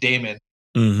 Hanks, and Damon.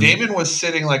 Mm-hmm. Damon was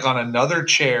sitting like on another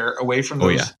chair away from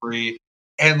those three.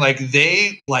 And like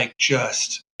they like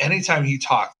just anytime he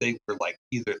talked, they were like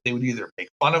they would either make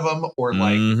fun of him or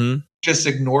like just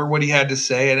ignore what he had to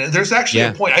say. And there's actually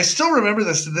a point, I still remember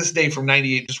this to this day from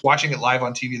 '98, just watching it live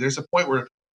on TV. There's a point where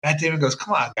Matt Damon goes,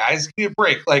 "Come on, guys, give me a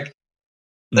break." Like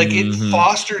it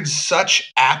fostered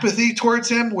such apathy towards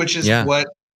him, which is what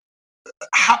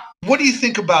do you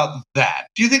think about that?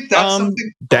 Do you think that's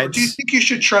something, or do you think you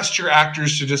should trust your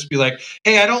actors to just be like,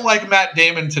 "Hey, I don't like Matt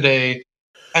Damon today,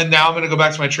 and now I'm going to go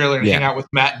back to my trailer and hang out with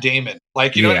Matt Damon"?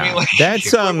 Like, you know what I mean? Like,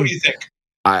 that's what do you think?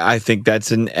 I think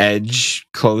that's an edge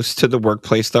close to the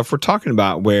workplace stuff we're talking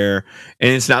about, and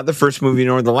it's not the first movie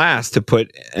nor the last to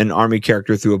put an Army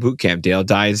character through a boot camp. Dale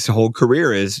Dye's whole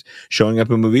career is showing up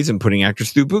in movies and putting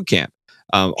actors through boot camp.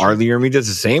 R. Lee Ermey does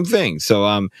the same thing.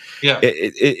 So,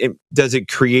 it does it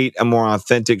create a more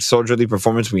authentic soldierly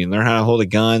performance when you learn how to hold a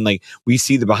gun? Like we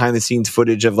see the behind the scenes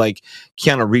footage of like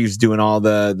Keanu Reeves doing all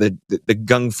the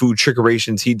gung fu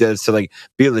trickerations he does to like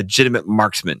be a legitimate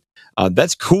marksman.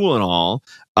 That's cool and all.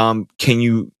 Can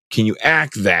you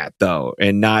act that though,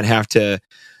 and not have to,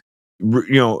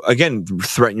 again,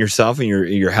 threaten yourself and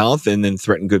your health, and then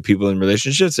threaten good people in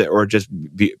relationships, or just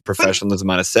be professionalism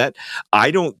on a set?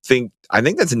 I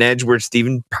think that's an edge where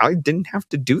Steven probably didn't have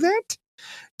to do that.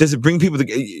 Does it bring people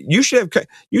together? You should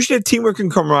have teamwork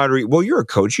and camaraderie. Well, you're a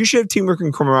coach. You should have teamwork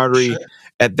and camaraderie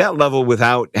at that level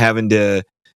without having to,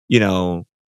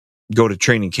 go to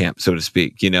training camp, so to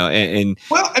speak, and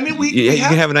well, I mean, you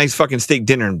can have a nice fucking steak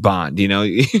dinner and bond,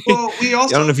 Well, we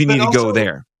also, I don't know if you need to go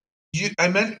there. You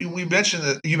mentioned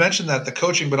that the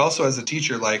coaching, but also as a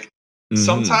teacher, like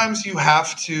sometimes you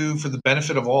have to, for the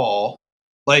benefit of all,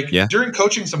 like during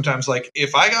coaching, sometimes like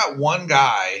if I got one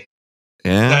guy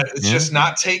that is just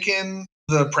not taking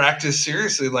the practice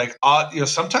seriously, like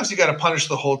sometimes you got to punish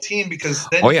the whole team, because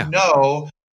then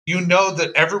you know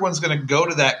that everyone's going to go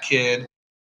to that kid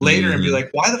later and be like,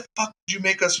 why the fuck did you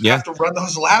make us have to run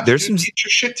those laps? Dude, get your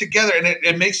shit together, and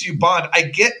it makes you bond. I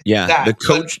get that.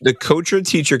 The coach or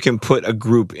teacher can put a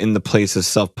group in the place of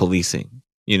self-policing.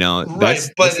 That's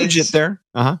legit there.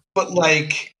 But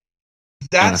like,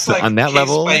 that's on that case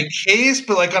level by case,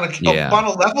 but like on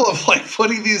a level of like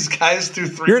putting these guys through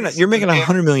three. You're making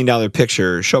 $100 million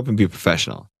picture. Show up and be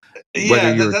professional.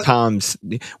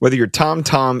 Whether you're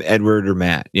Tom, Edward, or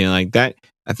Matt, like that.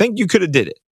 I think you could have did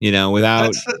it.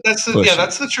 Without that's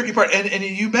the tricky part. And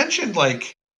you mentioned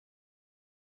like,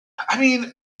 I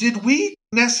mean, did we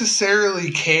necessarily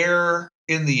care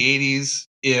in the 80s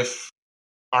if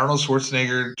Arnold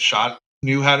Schwarzenegger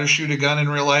knew how to shoot a gun in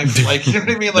real life? Like, you know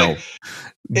what I mean? Like,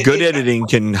 good editing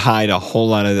can hide a whole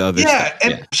lot of other stuff.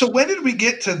 So when did we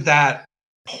get to that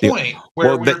point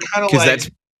where we're kind of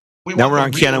like, now we're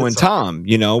on Keanu and Tom,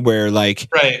 where like,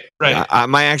 right.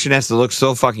 My action has to look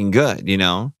so fucking good,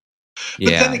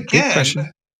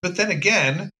 But then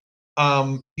again,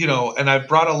 and I've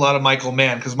brought a lot of Michael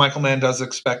Mann because Michael Mann does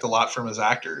expect a lot from his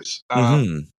actors.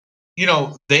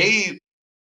 They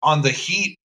on the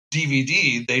Heat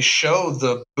DVD, they show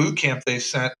the boot camp they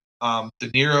sent De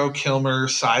Niro, Kilmer,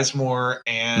 Sizemore,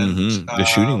 and the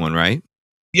shooting one, right?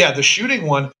 Yeah, the shooting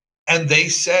one. And they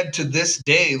said to this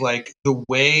day, like, the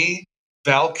way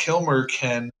Val Kilmer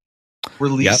can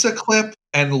release a clip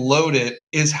and load it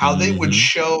is how they would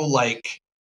show like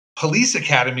police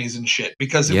academies and shit,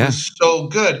 because it was so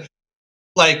good.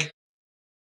 Like,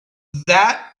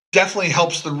 that definitely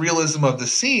helps the realism of the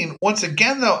scene. Once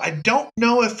again, though, I don't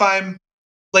know if I'm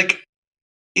like,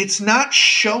 it's not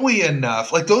showy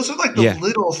enough. Like, those are like the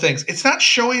little things. It's not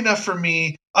showy enough for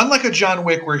me. Unlike a John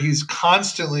Wick where he's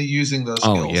constantly using those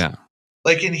skills. Oh yeah.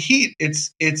 Like in Heat,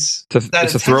 it's a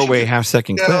throwaway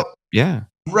half-second clip. Yeah.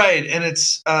 Right, and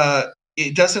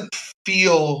it doesn't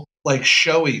feel like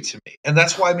showy to me, and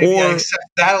that's why maybe I accept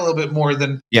that a little bit more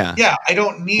than I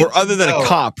don't need. Or other than a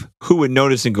cop who would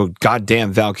notice and go, "God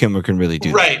damn, Val Kilmer can really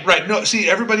do that." Right. No, see,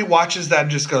 everybody watches that and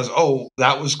just goes, "Oh,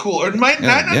 that was cool," or might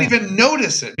not even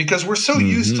notice it because we're so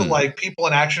used to like people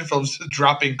in action films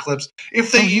dropping clips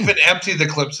if they even empty the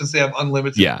clip, since they have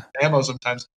unlimited ammo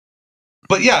sometimes.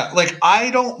 But yeah, like,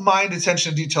 I don't mind attention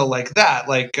to detail like that.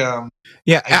 Like,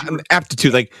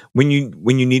 aptitude. Like when you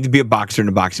need to be a boxer in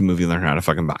a boxing movie, learn how to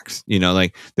fucking box.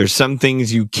 Like there's some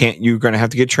things you're going to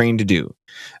have to get trained to do.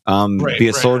 Be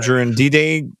a soldier in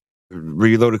D-Day,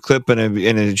 reload a clip in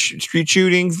a street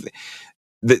shooting.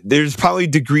 There's probably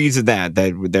degrees of that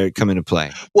come into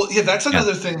play. Well, yeah, that's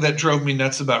another thing that drove me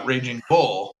nuts about Raging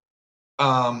Bull.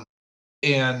 And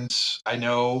I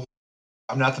know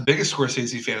I'm not the biggest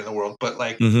Scorsese fan in the world, but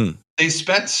like they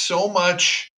spent so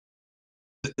much.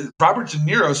 Robert De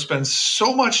Niro spends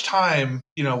so much time,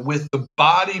 with the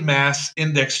body mass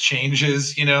index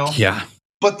changes,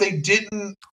 but they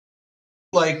didn't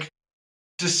like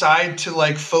decide to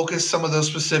like focus some of those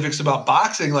specifics about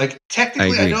boxing. Like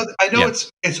technically, I know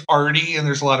it's arty and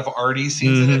there's a lot of arty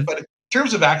scenes in it, but in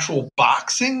terms of actual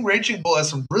boxing, Raging Bull has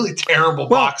some really terrible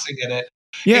boxing in it.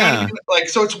 Yeah. You know what I mean? Like,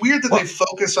 so it's weird that they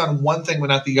focus on one thing but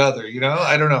not the other,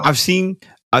 I don't know. I've seen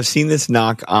this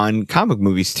knock on comic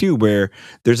movies too, where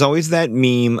there's always that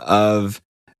meme of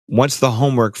what's the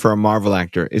homework for a Marvel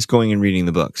actor? It's going and reading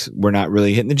the books. We're not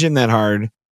really hitting the gym that hard.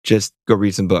 Just go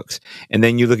read some books. And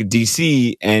then you look at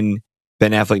DC and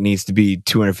Ben Affleck needs to be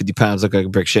 250 pounds, look like a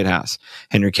brick shithouse.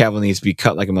 Henry Cavill needs to be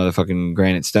cut like a motherfucking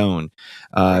granite stone.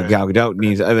 Gal Gadot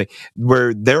needs,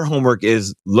 where their homework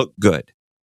is look good.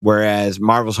 Whereas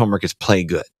Marvel's homework is play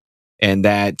good. And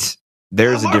that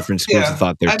there's a different schools of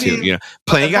thought there too.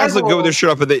 Playing guys look good with their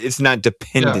shirt off, but it's not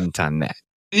dependent on that.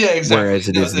 Yeah, exactly. Whereas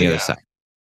it is on the other side.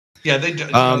 Yeah, they do.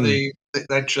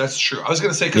 That's true. I was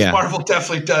going to say, because Marvel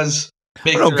definitely does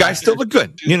make guys still look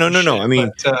good. No. I mean,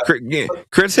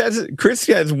 Chris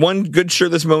has one good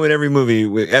shirtless moment every movie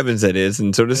with Evans, that is,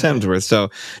 and so does Hemsworth. So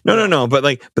no.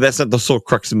 But that's not the sole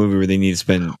crux of the movie where they need to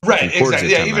spend exactly.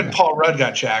 Yeah, even Paul Rudd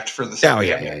got jacked for the same.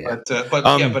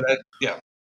 Yeah.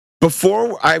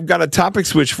 Before, I've got a topic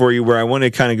switch for you where I want to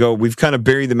kind of go. We've kind of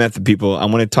buried the method people. I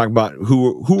want to talk about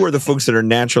who are the folks that are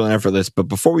natural and effortless. But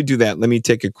before we do that, let us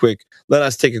take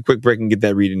a quick break and get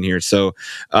that read in here. So,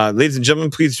 ladies and gentlemen,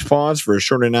 please pause for a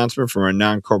short announcement from our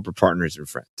non-corporate partners and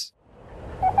friends.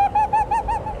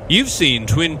 You've seen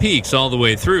Twin Peaks all the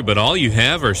way through, but all you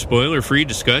have are spoiler-free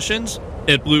discussions?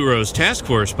 At Blue Rose Task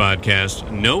Force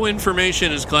Podcast, no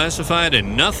information is classified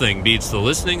and nothing beats the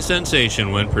listening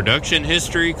sensation when production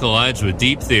history collides with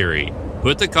deep theory.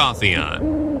 Put the coffee on.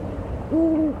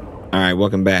 All right,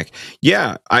 welcome back.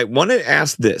 Yeah, I want to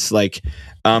ask this.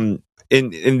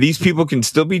 and these people can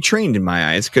still be trained in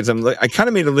my eyes, because I kind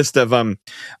of made a list of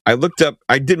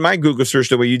I did my Google search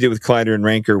the way you did with Collider and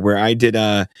Ranker, where I did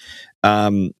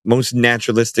most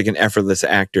naturalistic and effortless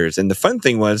actors. And the fun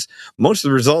thing was, most of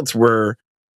the results were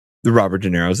the Robert De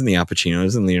Niro's and the Al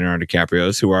Pacinos and Leonardo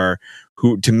DiCaprio's,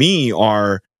 who to me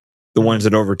are the ones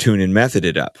that overtune and method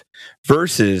it up.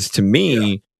 Versus, to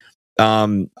me,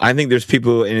 I think there's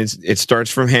people, and it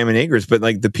starts from ham and eggers, but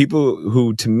like the people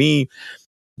who, to me,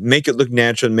 make it look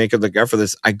natural and make it look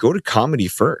effortless, I go to comedy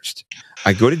first.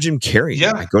 I go to Jim Carrey.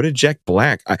 Yeah. I go to Jack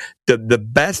Black. The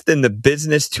best in the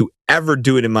business to ever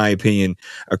do it, in my opinion,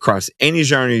 across any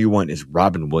genre you want, is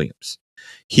Robin Williams.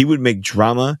 He would make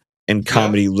drama and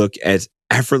comedy look as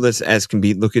effortless as can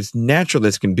be, look as natural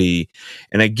as can be.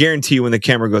 And I guarantee you, when the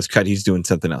camera goes cut, he's doing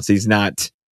something else. He's not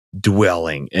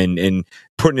dwelling and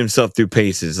putting himself through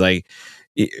paces, like,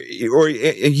 or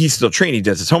he's still trained. He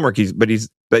does his homework. But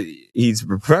he's a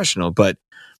professional. But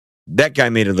that guy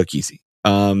made it look easy.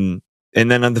 And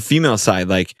then on the female side,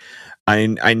 like,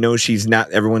 I know she's not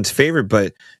everyone's favorite,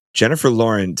 but Jennifer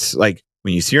Lawrence, like,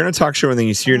 when you see her in a talk show and then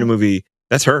you see her in a movie,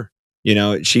 that's her. You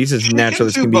know, she's as natural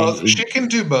as can be. She can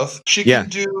do both. She can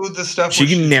do the stuff. She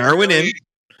can narrow it in.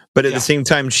 But at the same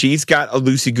time, she's got a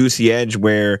loosey-goosey edge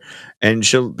and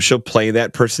she'll play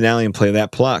that personality and play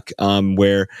that pluck,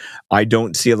 where I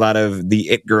don't see a lot of the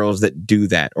it girls that do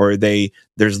that, or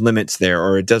there's limits there,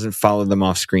 or it doesn't follow them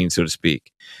off screen, so to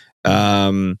speak.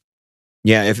 And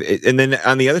then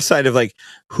on the other side of, like,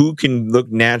 who can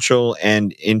look natural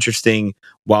and interesting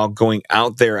while going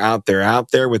out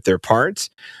there with their parts,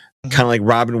 kind of like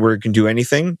Robin, where it can do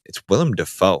anything, it's Willem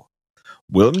Dafoe.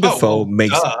 Willem Dafoe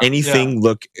makes anything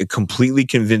look completely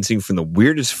convincing, from the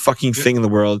weirdest fucking thing in the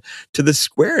world to the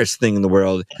squarest thing in the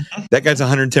world. That guy's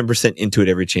 110% into it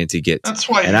every chance he gets. That's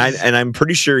why. And I'm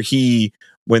pretty sure he,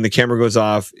 when the camera goes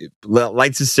off,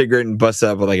 lights a cigarette and busts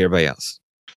up like everybody else.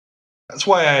 That's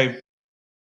why I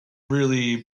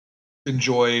really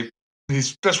enjoy.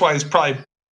 That's why he's probably,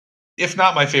 if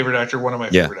not my favorite actor, one of my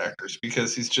favorite actors,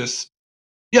 because he's just,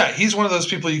 he's one of those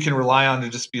people you can rely on to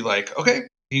just be like, okay.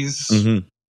 He's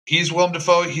Willem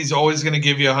Dafoe. He's always going to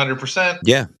give you 100%.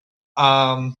 Yeah.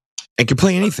 And can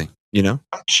play anything, you know?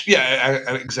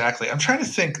 Exactly. I'm trying to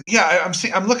think. Yeah,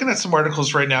 I'm looking at some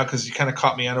articles right now, because you kind of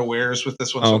caught me unawares with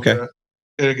this one. So okay.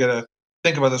 I'm gonna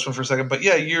think about this one for a second. But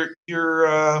yeah,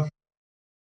 you're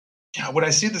when I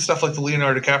see the stuff like the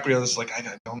Leonardo DiCaprio, it's like, I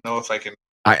don't know if I can.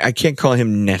 I can't call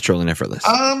him natural and effortless.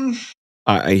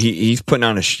 He's putting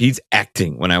on he's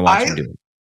acting when I watch him do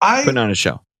it. Putting on a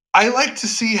show. I like to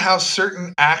see how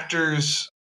certain actors.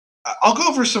 I'll go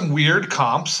over some weird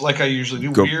comps, like I usually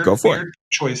do. Weird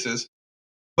choices.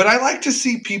 But I like to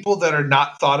see people that are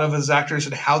not thought of as actors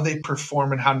and how they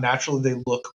perform and how naturally they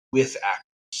look with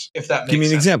actors. If that makes sense. Give me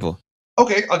an example.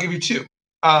 Okay, I'll give you two.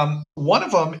 One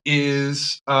of them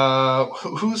is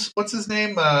what's his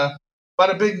name?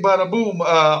 Bada bing, bada boom.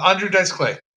 Andrew Dice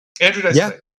Clay. Andrew Dice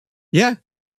Clay. Yeah.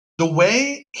 The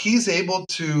way he's able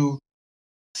to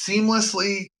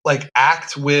seamlessly, like,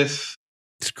 act with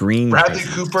screen Bradley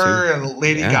Cooper too. And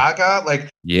Lady Gaga, like,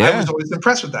 I was always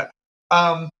impressed with that.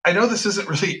 I know this isn't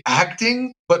really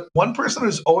acting, but one person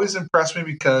who's always impressed me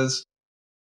because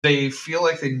they feel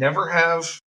like they never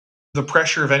have the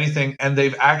pressure of anything, and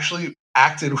they've actually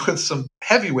acted with some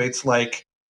heavyweights like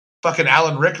fucking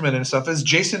Alan Rickman and stuff, is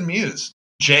Jason Mewes.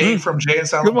 Jay from Jay and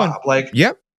Silent Bob. Like,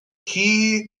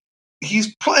 he's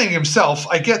playing himself.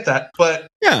 I get that, but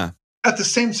at the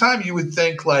same time, you would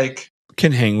think, like,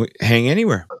 can hang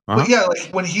anywhere. But yeah,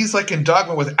 like when he's like in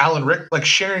Dogma with Alan Rickman, like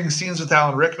sharing scenes with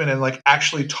Alan Rickman and like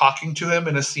actually talking to him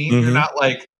in a scene, you're not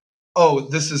like, oh,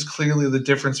 this is clearly the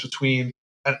difference between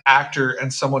an actor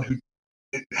and someone who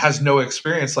has no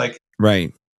experience. Like,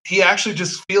 he actually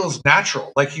just feels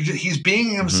natural. Like he's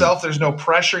being himself. There's no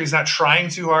pressure. He's not trying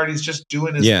too hard. He's just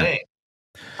doing his thing.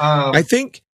 I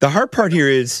think the hard part here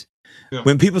is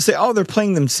when people say, oh, they're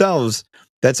playing themselves,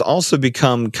 that's also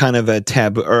become kind of a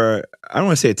taboo, or I don't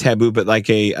want to say a taboo, but like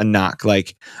a knock.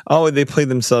 Like, oh, they play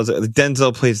themselves.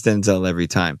 Denzel plays Denzel every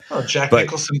time. Oh, Jack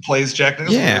Nicholson plays Jack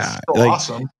Nicholson. Yeah. It's so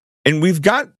awesome. And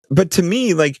but to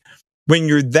me, like, when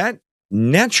you're that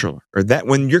natural, or that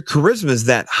when your charisma is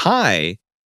that high,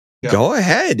 go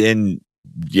ahead and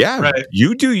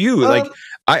you do you. Like,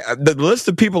 the list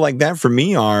of people like that for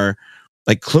me are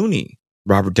like Clooney,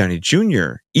 Robert Downey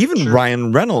Jr., even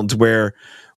Ryan Reynolds, where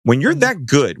when you're that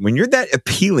good, when you're that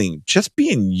appealing, just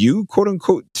being you, quote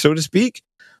unquote, so to speak,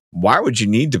 why would you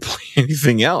need to play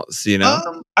anything else, you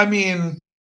know? I mean,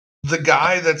 the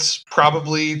guy that's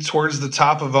probably towards the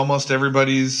top of almost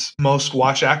everybody's most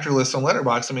watched actor list on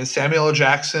Letterboxd, I mean, Samuel L.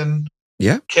 Jackson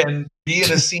can be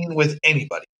in a scene with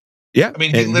anybody. Yeah, I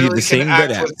mean, he literally can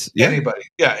act with anybody.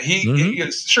 Yeah,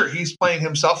 sure, he's playing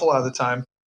himself a lot of the time,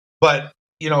 but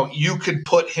you could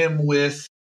put him with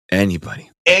anybody,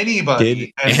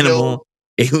 kid, and animal,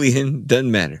 alien,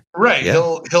 doesn't matter. Right,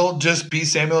 yeah. He'll just be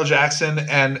Samuel Jackson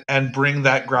and bring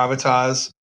that gravitas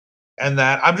and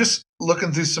that. I'm just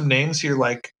looking through some names here.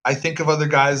 Like, I think of other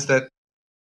guys that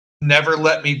never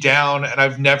let me down, and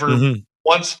I've never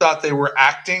once thought they were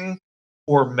acting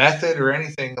or method or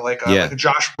anything. Like a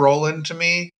Josh Brolin to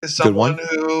me is someone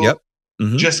who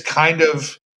just kind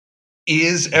of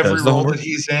is every role that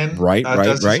he's in.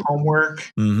 Does his homework.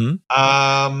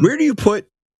 Where do you put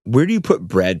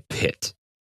Brad Pitt?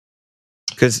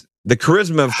 Because the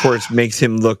charisma, of course, makes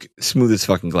him look smooth as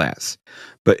fucking glass.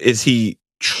 But is he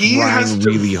trying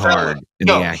really hard in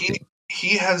the acting?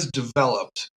 He has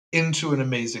developed into an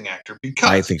amazing actor, because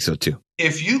I think so too.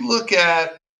 If you look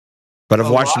at, but I've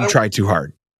watched him try too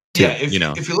hard. Too, if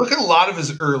you look at a lot of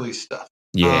his early stuff,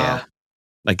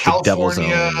 like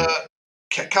California,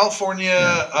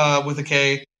 with a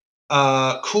K,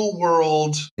 Cool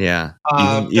World, even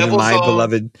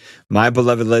my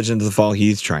beloved Legends of the Fall.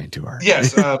 He's trying too hard.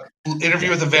 Yes, Interview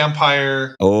with a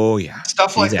Vampire. Oh yeah,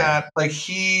 stuff like that. Like,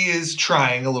 he is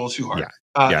trying a little too hard.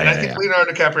 And I think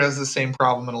Leonardo DiCaprio has the same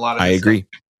problem in a lot of. I agree.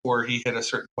 Before he hit a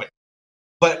certain point,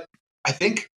 but I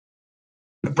think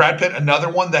Brad Pitt, another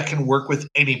one that can work with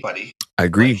anybody. I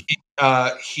agree.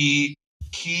 Like, he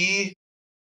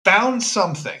found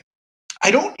something. I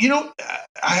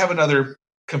have another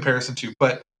comparison too,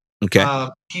 but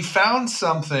he found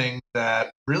something that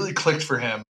really clicked for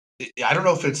him. I don't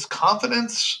know if it's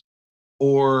confidence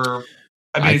or,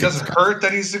 it doesn't hurt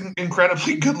that he's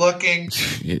incredibly good looking,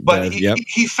 but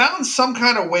he found some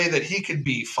kind of way that he could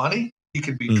be funny. He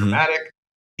could be dramatic.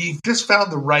 He just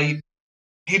found the right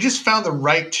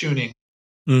tuning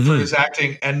for his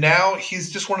acting, and now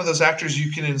he's just one of those actors you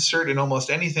can insert in almost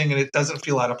anything, and it doesn't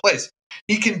feel out of place.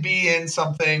 He can be in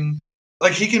something,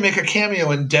 like he can make a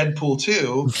cameo in Deadpool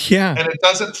 2, and it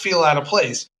doesn't feel out of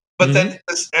place. But then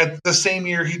at the same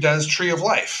year, he does Tree of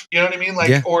Life. You know what I mean?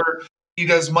 Like, or he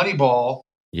does Moneyball.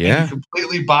 And you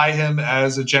completely buy him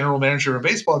as a general manager of a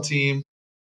baseball team,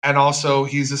 and also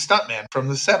he's a stuntman from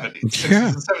the 60s and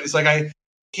 70s. Like,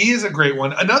 he is a great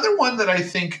one. Another one that I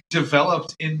think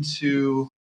developed into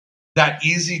that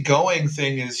easygoing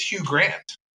thing is Hugh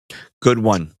Grant. Good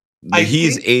one.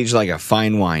 He's aged like a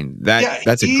fine wine.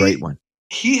 That's a great one.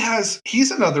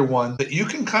 He's another one that you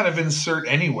can kind of insert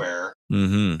anywhere.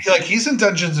 He's in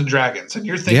Dungeons and Dragons, and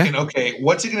you're thinking, okay,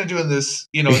 what's he going to do in this?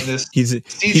 In this he's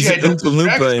CGI Oompa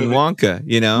Loompa in Wonka.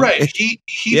 Right? He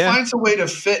finds a way to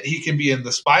fit. He can be in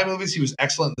the spy movies. He was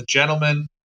excellent in The Gentleman.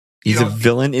 He's a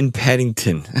villain in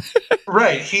Paddington.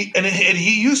 Right.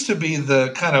 He used to be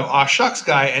the kind of aw shucks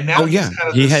guy, and now he's kind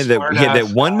of he had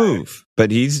that one move, but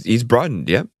he's broadened.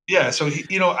 Yep. Yeah, so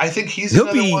I think he's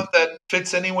another one that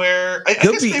fits anywhere. I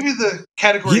guess maybe the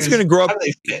category he's going to grow up. How do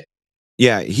they fit?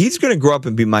 Yeah, he's going to grow up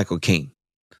and be Michael Caine.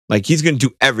 Like, he's going to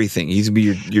do everything. He's going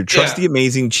to be your trusty,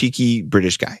 amazing, cheeky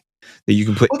British guy that you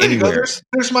can put anywhere.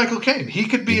 There's Michael Caine. He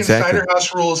could be in Cider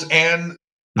House Rules and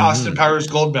Austin Powers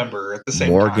Goldmember at the same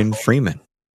time. Morgan Freeman.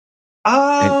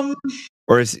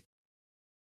 Or is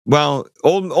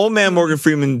old man Morgan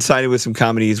Freeman sided with some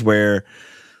comedies where.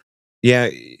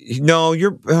 Yeah, no,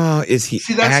 is he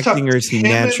acting or is he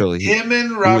natural? Him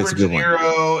and Robert De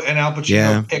Niro and Al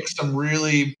Pacino picked some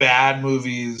really bad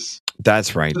movies.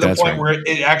 That's right. To the point where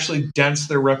it actually dents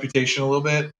their reputation a little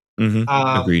bit.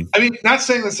 Agreed. I mean, not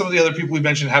saying that some of the other people we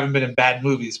mentioned haven't been in bad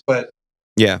movies, but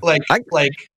I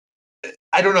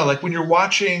don't know, like when you're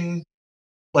watching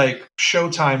like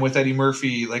Showtime with Eddie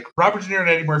Murphy, like Robert De Niro and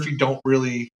Eddie Murphy don't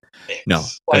really. No,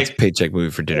 that's a paycheck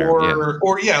movie for dinner.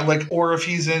 Or if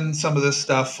he's in some of this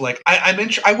stuff, like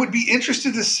I would be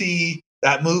interested to see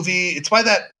that movie.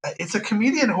 It's a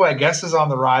comedian who I guess is on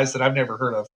the rise that I've never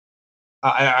heard of.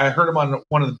 I heard him on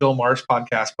one of the Bill Maher's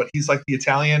podcasts, but he's like the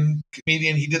Italian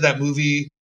comedian. He did that movie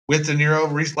with De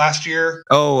Niro last year.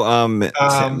 Oh,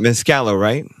 Mescalo,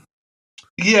 right?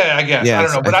 Yeah, I guess. I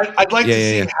don't know, but I'd like to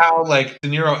see how like De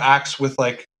Niro acts with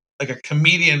like a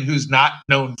comedian who's not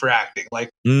known for acting. Like,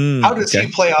 how does he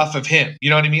play off of him? You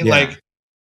know what I mean? Yeah.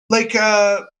 Like,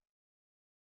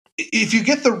 if you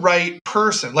get the right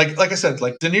person, like I said,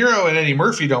 like De Niro and Eddie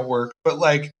Murphy don't work, but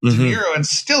like De Niro and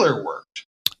Stiller worked.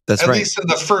 That's at right. least in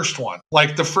the first one,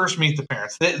 like the first Meet the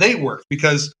Parents, they worked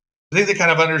because I think they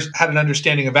kind of had an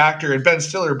understanding of actor. And Ben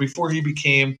Stiller, before he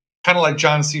became kind of like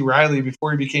John C. Reilly,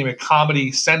 before he became a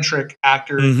comedy-centric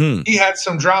actor, he had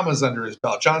some dramas under his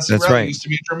belt. John C. Reilly used to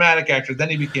be a dramatic actor, then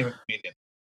he became a comedian.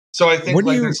 So I think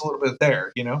there's a little bit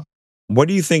there, you know? What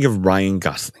do you think of Ryan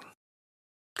Gosling?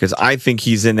 because I think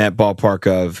he's in that ballpark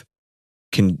of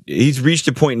he's reached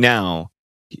a point now,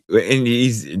 and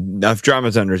he's enough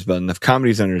dramas under his belt, enough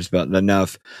comedies under his belt,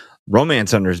 enough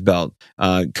romance under his belt.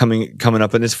 Coming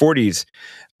up in his 40s,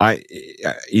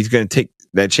 he's going to take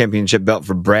that championship belt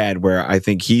for Brad, where I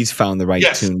think he's found the right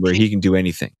tune where he can do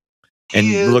anything,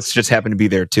 and looks just happen to be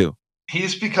there too.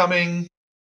 He's becoming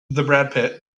the Brad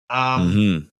Pitt.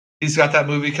 He's got that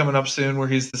movie coming up soon where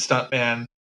he's the stuntman.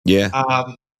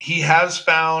 Yeah. He has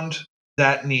found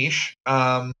that niche.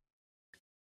 Even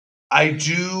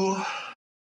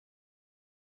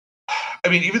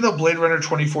though Blade Runner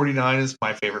 2049 is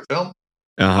my favorite film,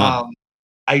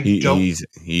 he's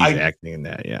acting in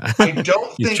that. Yeah, I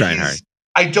don't he's think trying hard.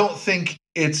 I don't think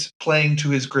it's playing to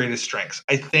his greatest strengths.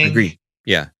 I agree.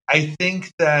 Yeah, I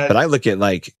think that. But I look at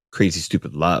like Crazy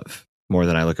Stupid Love more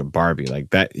than I look at Barbie.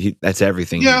 Like that, that's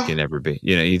everything he can ever be.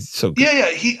 He's so good. Yeah.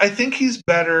 I think he's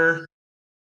better.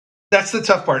 That's the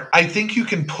tough part. I think you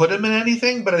can put him in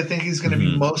anything, but I think he's going to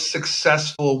be most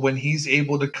successful when he's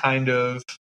able to kind of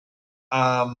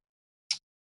ad-lib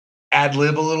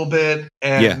a little bit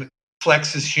and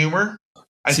flex his humor.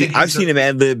 I've seen him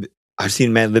ad-lib. I've seen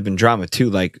him ad-lib in drama too.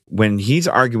 Like when he's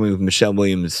arguing with Michelle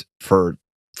Williams for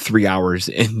 3 hours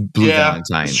in Blue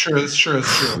Valentine. It's true.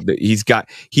 He's got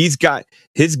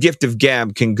his gift of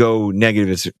gab can go negative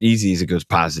as easy as it goes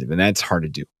positive, and that's hard to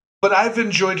do. But I've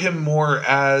enjoyed him more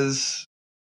as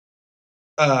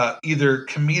either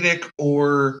comedic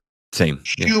or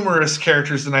humorous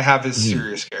characters than I have as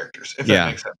serious characters, if that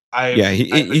makes sense.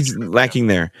 He's lacking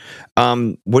there.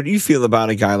 What do you feel about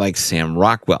a guy like Sam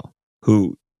Rockwell,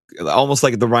 who almost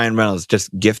like the Ryan Reynolds,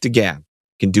 just gift of gab,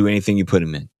 can do anything you put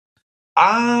him in?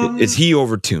 Is he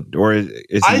overtuned, or is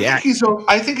he? I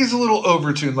think he's a little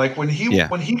overtuned. Like when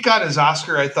he got his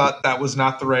Oscar, I thought that was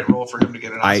not the right role for him to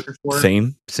get an Oscar for.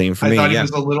 Same for me. I thought he was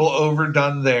a little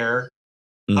overdone there.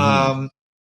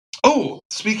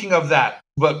 Speaking of that,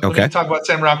 but let me talk about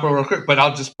Sam Rockwell real quick. But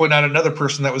I'll just point out another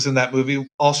person that was in that movie,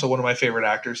 also one of my favorite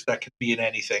actors that could be in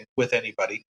anything with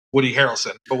anybody, Woody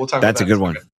Harrelson. But we'll talk about that. That's a good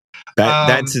one.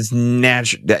 That's his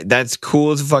natural. That's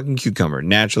cool as a fucking cucumber.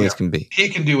 Natural as can be. He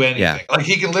can do anything. Yeah. Like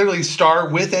he can literally star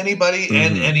with anybody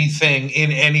and anything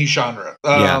in any genre.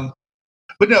 But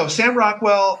no, Sam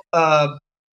Rockwell.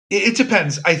 It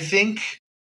depends. I think.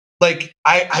 Like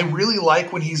I really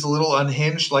like when he's a little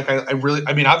unhinged. Like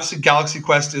obviously Galaxy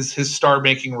Quest is his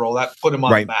star-making role that put him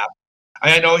on the map.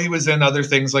 I know he was in other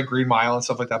things like Green Mile and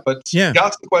stuff like that, but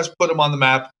Galaxy Quest put him on the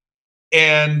map.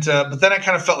 And but then I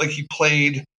kind of felt like he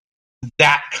played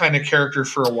that kind of character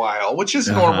for a while, which is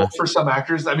normal for some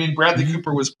actors. I mean, Bradley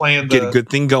Cooper was playing get a good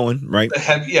thing going, right?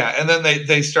 And then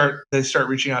they start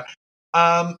reaching out.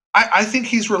 I think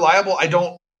he's reliable. I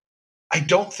don't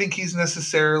think he's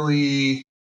necessarily.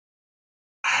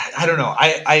 I don't know.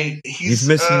 He's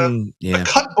missing a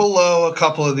cut below a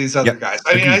couple of these other guys.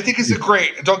 I mean, I think he's a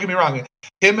great. Don't get me wrong.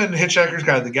 Him and Hitchhiker's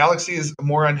Guide, the Galaxy is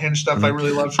more unhinged stuff. I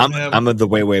really love from him. I'm the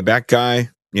way back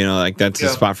guy. Like that's the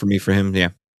spot for me for him. Yeah.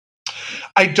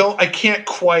 I can't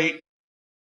quite.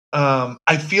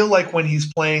 I feel like when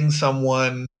he's playing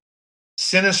someone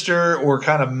sinister or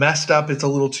kind of messed up, it's a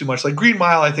little too much. Like Green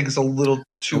Mile, I think is a little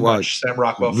too much. Sam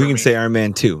Rockwell. We can say Iron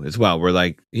Man 2 as well. We're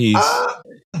like he's.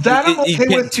 That I'm okay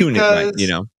with tune because it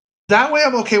right, that way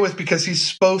I'm okay with because he's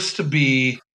supposed to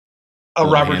be a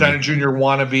Robert Downey Jr.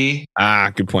 wannabe.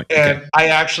 Good point. And I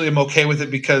actually am okay with it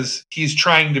because he's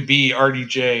trying to be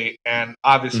RDJ, and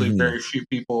obviously very few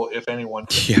people, if anyone,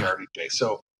 can be RDJ.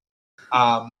 So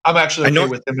I'm actually okay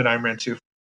with him in Iron Man 2.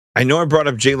 I know I brought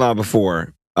up J-Law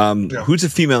before. Who's a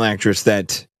female actress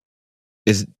that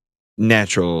is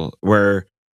natural, where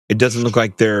it doesn't look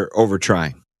like they're over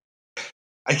trying?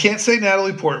 I can't say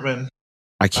Natalie Portman.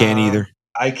 I can't either.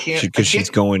 I can't because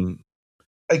she's going.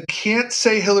 I can't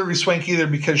say Hilary Swank either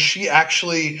because she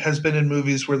actually has been in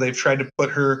movies where they've tried to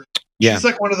put her. Yeah. She's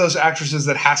like one of those actresses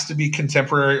that has to be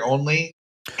contemporary only.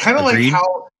 Kind of like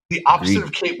how the opposite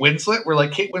of Kate Winslet, where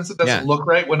like Kate Winslet doesn't look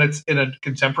right when it's in a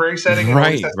contemporary setting. And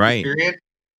right. Period.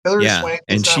 Hilary Swank,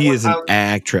 and she is an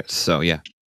actress. So yeah.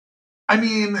 I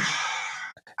mean.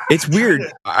 It's weird.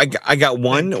 I got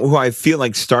one who I feel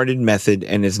like started method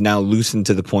and is now loosened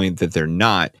to the point that they're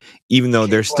not, even though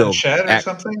they're still or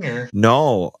something. Or?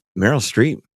 No, Meryl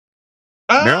Streep.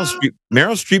 Meryl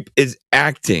Streep is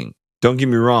acting. Don't get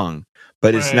me wrong,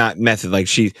 but it's not method. Like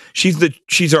she's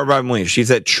our Robin Williams. She's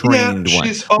that trained one.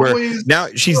 She's always now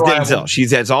she's Denzel. She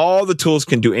has all the tools,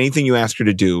 can do anything you ask her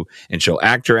to do, and she'll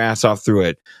act her ass off through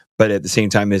it. But at the same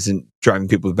time, isn't driving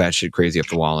people batshit crazy up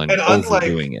the wall and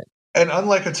overdoing it. And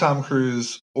unlike a Tom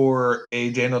Cruise or a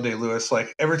Daniel Day-Lewis,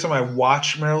 like every time I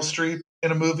watch Meryl Streep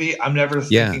in a movie, I'm never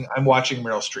thinking I'm watching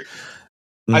Meryl Streep.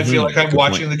 I feel like I'm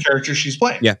watching the character she's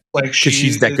playing. Yeah, like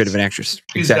she's that good of an actress.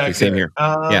 Exactly, same here.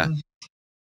 Yeah.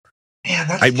 Man,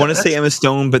 I want to say Emma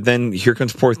Stone, but then here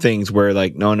comes Poor Things, where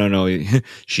like, no,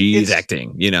 she's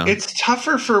acting. You know, it's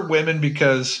tougher for women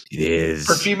because it is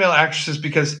for female actresses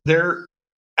because they're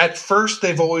at first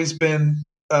they've always been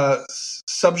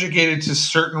subjugated to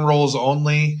certain roles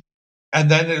only,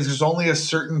 and then there's only a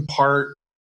certain part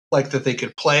like that they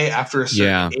could play after a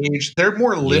certain age. They're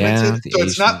more limited, so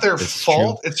it's not their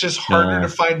fault. True. It's just harder to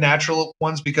find natural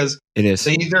ones because it is.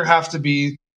 They either have to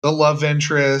be the love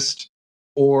interest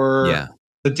or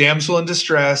the damsel in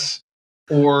distress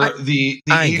or the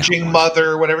aging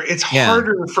mother, whatever. It's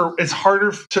harder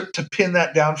to pin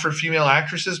that down for female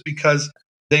actresses because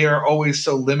they are always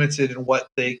so limited in what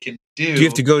they can do. Do you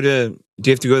have to go to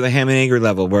the Ham and Egger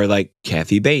level where like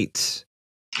Kathy Bates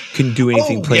can do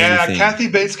anything, play anything? Kathy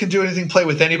Bates can do anything, play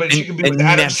with anybody. She can be with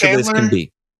Adam Sandler. Can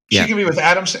be. Yeah. She can be with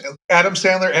Adam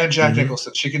Sandler and Jack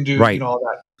Nicholson. She can do all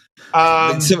that.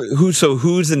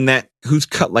 Who's in that? Who's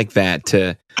cut like that?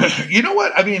 To you know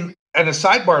what I mean. And a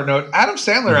sidebar note: Adam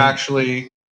Sandler actually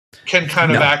can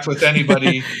kind of act with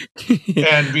anybody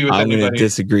and be with anybody. I'm going to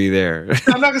disagree there.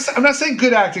 I'm not saying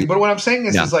good acting, but what I'm saying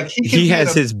is like he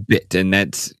has his bit, and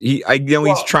that's I know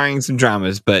he's trying some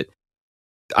dramas, but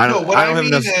I don't. What I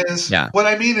mean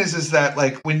is that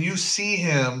like when you see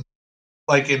him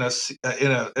like in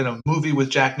a movie with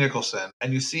Jack Nicholson,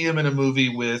 and you see him in a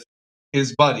movie with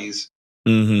his buddies,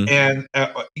 and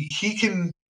he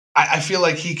can. I feel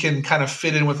like he can kind of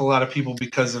fit in with a lot of people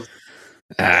because of.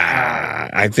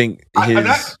 I think I'm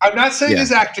not saying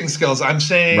his acting skills. I'm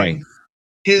saying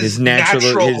his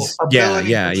natural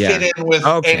ability to fit in with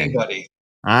anybody.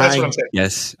 That's what I'm saying.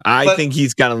 Yes, I think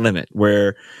he's got a limit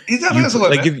where he definitely has a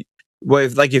limit.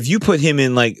 If you put him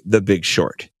in like The Big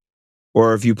Short,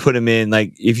 or if you put him in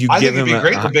like I think he'd be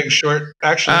great. The Big Short,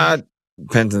 actually,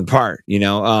 depends on the part. You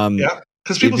know,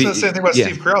 because people say the same thing about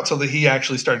Steve Carell until he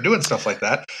actually started doing stuff like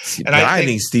that. And I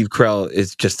think Steve Carell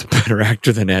is just a better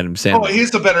actor than Adam Sandler. Oh,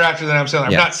 he's a better actor than Adam Sandler.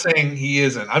 I'm not saying he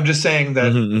isn't. I'm just saying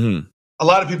that a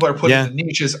lot of people are put in the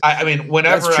niches. I mean,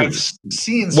 whenever I've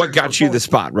seen what got you the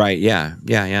spot, right? Yeah.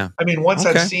 I mean, once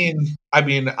I've seen,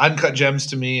 Uncut Gems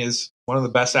to me is one of the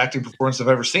best acting performances I've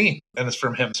ever seen, and it's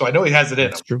from him. So I know he has it in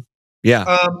him. That's true.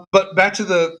 Yeah. But back to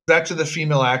the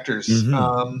female actors.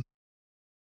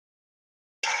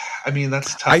 I mean,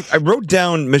 that's tough. I wrote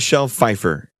down Michelle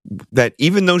Pfeiffer, that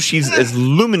even though she's as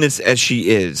luminous as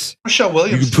she is, Michelle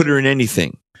Williams, you can put her in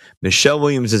anything. Michelle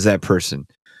Williams is that person.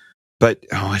 But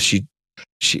is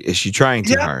she trying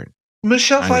too hard?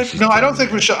 Michelle Pfeiffer. No, I don't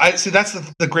think Michelle. That's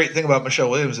the great thing about Michelle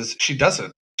Williams is she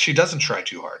doesn't try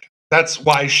too hard. That's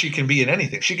why she can be in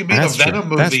anything. She can be in a Venom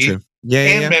movie and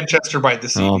Manchester by the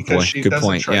Sea because she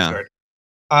doesn't try too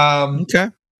hard. Okay.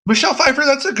 Michelle Pfeiffer,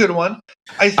 that's a good one.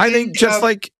 I think just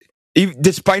like.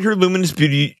 Despite her luminous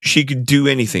beauty, she could do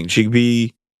anything. She could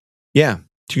be, she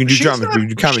can do drama, she can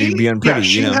do comedy, she can be unpretty.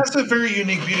 She has a very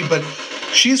unique beauty, but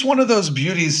she's one of those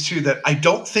beauties too that I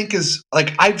don't think is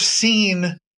like I've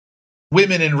seen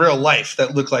women in real life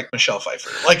that look like Michelle Pfeiffer,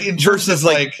 like in terms of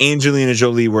like Angelina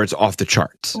Jolie, where it's off the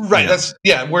charts. Right. That's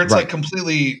where it's like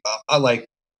completely like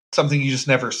something you just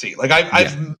never see. Like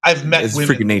I've met it's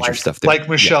women freaking nature stuff like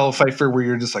Michelle Pfeiffer, where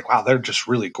you're just like, wow, they're just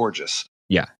really gorgeous.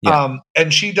 Yeah.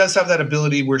 And she does have that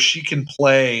ability where she can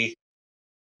play,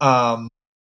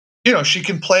 she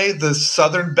can play the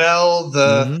Southern Belle,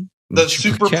 the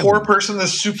super poor person, the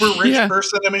super rich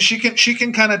person. I mean, she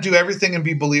can kind of do everything and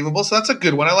be believable. So that's a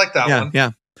good one. I like that one.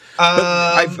 Yeah.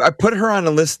 I put her on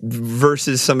a list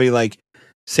versus somebody like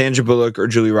Sandra Bullock or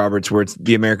Julia Roberts, where it's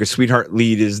the America's Sweetheart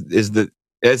lead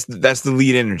that's the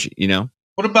lead energy. You know.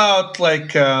 What about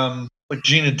like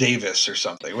Gina Davis or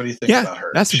something? What do you think about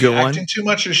her? That's a good one. Acting too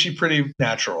much, or is she pretty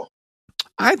natural?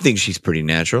 I think she's pretty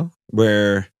natural.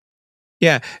 Where,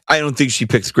 I don't think she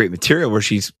picks great material. Where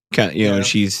she's kind of,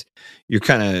 you're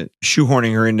kind of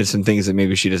shoehorning her into some things that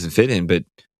maybe she doesn't fit in. But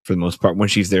for the most part, when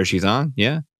she's there, she's on.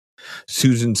 Yeah,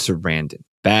 Susan Sarandon.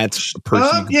 That's a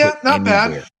person. Not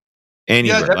bad.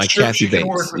 Anywhere, like true. Kathy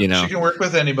Bates. She can work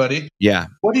with anybody. Yeah.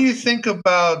 What do you think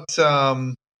about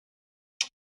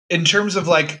in terms of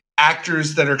like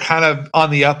actors that are kind of on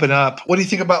the up and up? What do you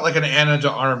think about like an Ana de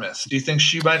Armas? Do you think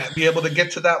she might be able to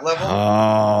get to that level?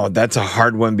 Oh, that's a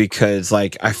hard one because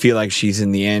like I feel like she's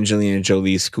in the Angelina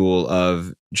Jolie school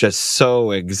of just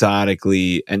so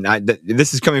exotically, and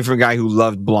this is coming from a guy who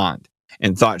loved Blonde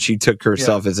and thought she took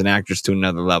herself as an actress to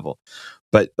another level.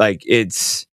 But like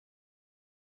it's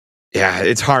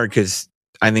hard because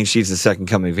I think she's the second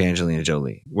coming of Angelina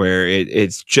Jolie, where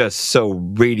it's just so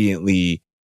radiantly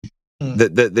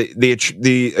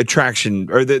the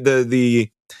attraction or the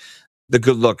the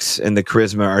good looks and the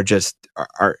charisma are just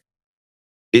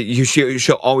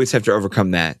she'll always have to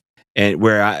overcome that. And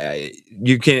where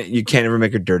you can't ever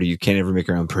make her dirty, you can't ever make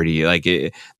her unpretty. Like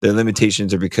the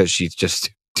limitations are because she's just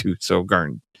so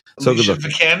good looking.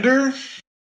 Vikander?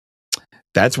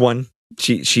 That's one.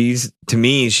 She's to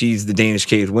me, she's the Danish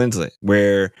Kate Winslet,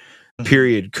 where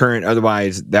period, current,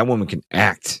 otherwise that woman can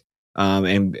act.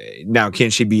 And now, can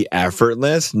she be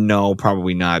effortless? No,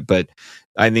 probably not. But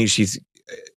I think she's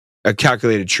a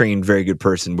calculated, trained, very good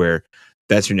person. Where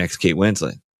that's your next Kate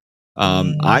Winslet.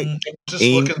 I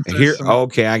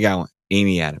got one.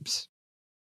 Amy Adams.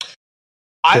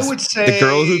 I would say the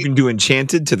girl who can do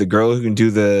Enchanted to the girl who can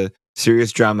do the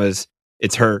serious dramas.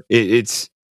 It's her. She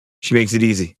makes it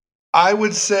easy. I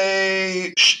would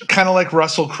say kind of like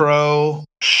Russell Crowe.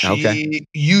 She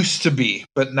used to be,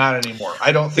 but not anymore.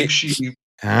 I don't think she.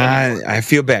 I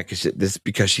feel bad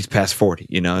because she's past 40.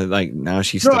 You know, like now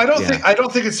she's. No, I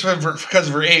don't think it's because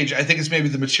of her age. I think it's maybe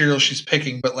the material she's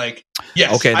picking. But like,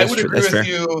 yes, I would agree with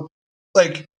you.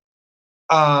 Like,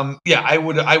 I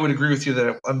would agree with you that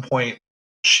at one point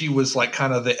she was like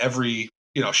kind of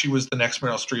she was the next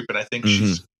Meryl Streep, and I think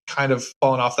she's kind of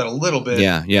fallen off that a little bit.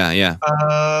 Yeah.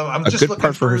 I'm just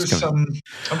looking through some.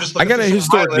 I got a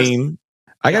historic name.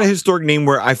 I got a historic name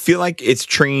where I feel like it's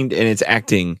trained and it's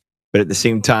acting, but at the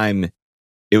same time,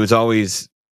 it was always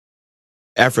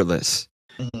effortless.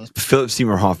 Philip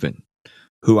Seymour Hoffman,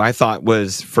 who I thought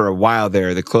was for a while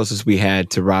there the closest we had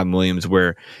to Robin Williams,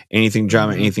 where anything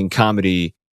drama, anything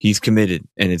comedy, he's committed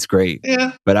and it's great.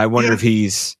 Yeah. But I wonder if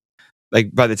he's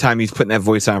like, by the time he's putting that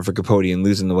voice on for Capote and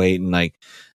losing the weight, and like,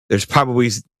 there's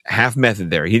probably half method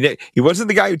there. He wasn't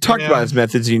the guy who talked about his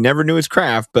methods. He never knew his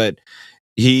craft, but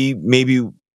he maybe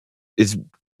is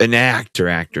an actor,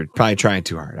 probably trying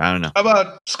too hard. I don't know. How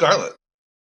about Scarlett?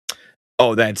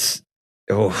 I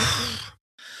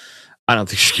don't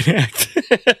think she can act.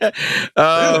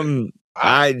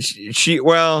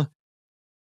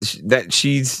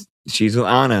 She's with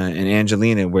Anna and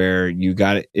Angelina, where you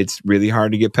got it. It's really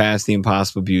hard to get past the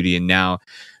impossible beauty, and now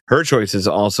her choices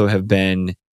also have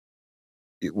been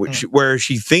where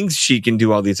she thinks she can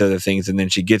do all these other things, and then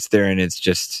she gets there, and it's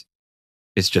just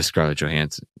Scarlett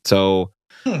Johansson. So.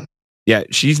 Yeah,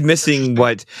 she's missing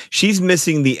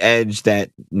the edge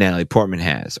that Natalie Portman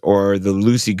has, or the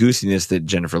loosey goosiness that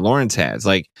Jennifer Lawrence has.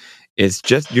 Like,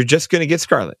 you're just going to get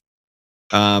Scarlett.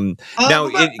 Can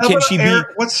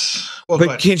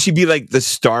she be like the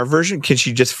star version? Can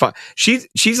she just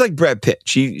she's like Brad Pitt.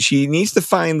 She needs to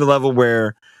find the level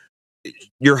where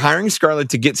you're hiring Scarlett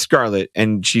to get Scarlett,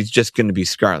 and she's just going to be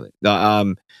Scarlett.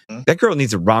 That girl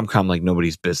needs a rom-com like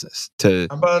nobody's business to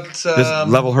just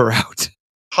level her out.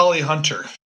 Holly Hunter.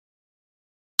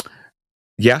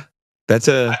 Yeah, that's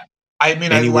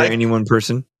anyone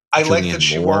person. I like that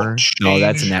she won't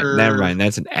change. No, never mind.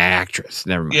 That's an actress.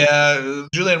 Never mind. Yeah,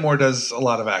 Julianne Moore does a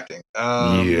lot of acting.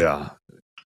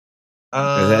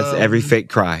 That's every fake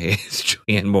cry is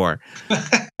Julianne Moore.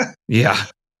 Yeah.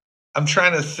 I'm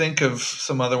trying to think of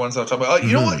some other ones I'll talk about.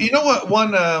 You know what?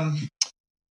 One.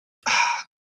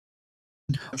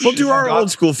 We'll do our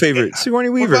old school favorite, Sigourney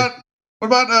Weaver. What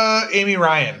about Amy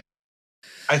Ryan?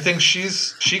 I think she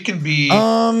can be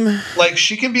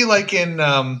she can be like in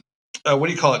what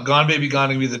do you call it? Gone Baby Gone,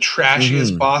 to be the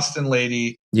trashiest Boston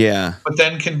lady. Yeah. But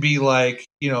then can be like,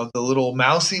 the little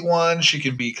mousy one. She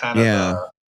can be kind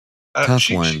of tough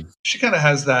one. She kind of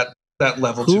has that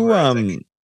level to her, I think.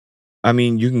 I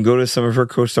mean, you can go to some of her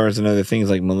co-stars and other things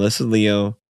like Melissa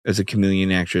Leo as a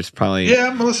chameleon actress, probably.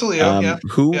 Yeah, Melissa Leo.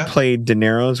 Who played De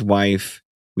Niro's wife.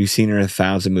 We've seen her in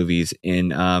 1,000 movies.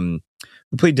 Who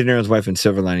played De Niro's wife in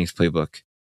Silver Linings Playbook?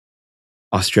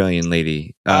 Australian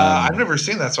lady. I've never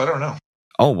seen that, so I don't know.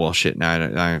 Oh well, shit. Now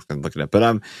I have to look it up.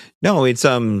 But no, it's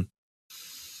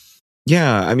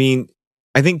yeah. I mean,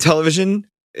 I think television.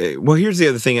 Well, here's the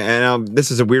other thing, and this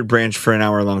is a weird branch for an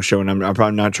hour-long show, and I'm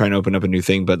probably not trying to open up a new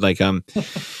thing, but like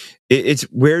it's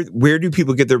where do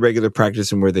people get their regular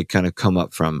practice and where they kind of come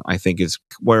up from? I think is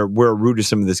where a root of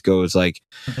some of this goes. Like.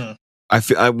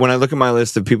 When I look at my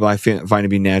list of people I find to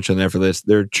be natural and effortless,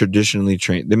 they're traditionally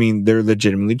trained. I mean, they're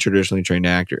legitimately traditionally trained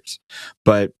actors,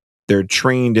 but they're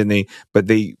trained and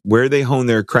where they hone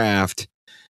their craft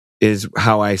is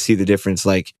how I see the difference.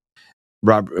 Like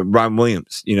Robin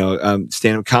Williams,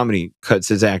 stand-up comedy cuts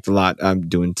his act a lot.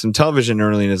 Doing some television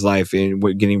early in his life and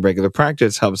getting regular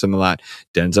practice helps him a lot.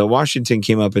 Denzel Washington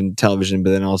came up in television, but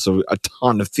then also a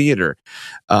ton of theater.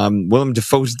 Willem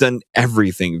Dafoe's done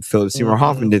everything. Philip Seymour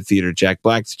Hoffman did theater. Jack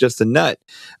Black's just a nut.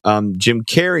 Jim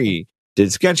Carrey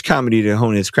did sketch comedy to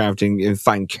hone his craft and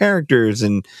find characters.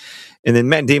 And then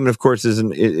Matt Damon, of course, is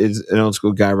an old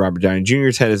school guy. Robert Downey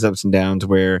Jr.'s had his ups and downs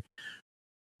where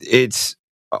it's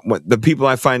what the people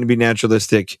I find to be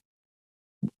naturalistic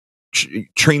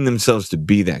train themselves to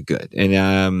be that good,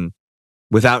 and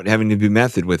without having to be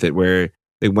method with it, where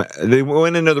they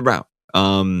went another route,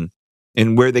 and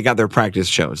where they got their practice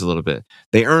shows a little bit.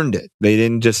 They earned it. They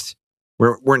didn't just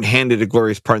weren't handed a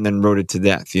glorious part and then wrote it to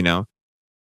death.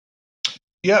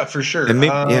 Yeah, for sure. And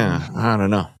maybe, I don't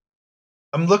know.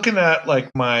 I'm looking at like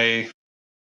my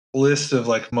list of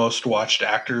like most watched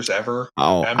actors ever.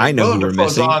 Oh, I know who we're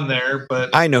missing. On there,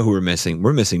 but I know who we're missing.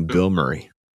 We're missing Bill Murray.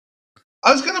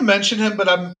 I was going to mention him, but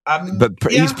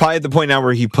he's probably at the point now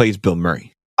where he plays Bill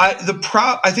Murray. I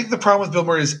think the problem with Bill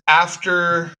Murray is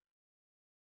after,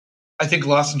 I think,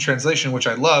 Lost in Translation, which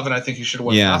I love, and I think he should have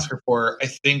won an Oscar for. I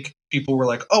think people were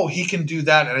like, "Oh, he can do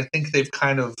that," and I think they've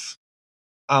kind of,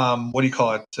 what do you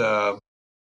call it?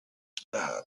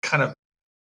 Kind of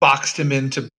boxed him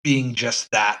into being just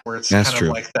that, where it's That's kind true.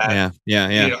 of like that.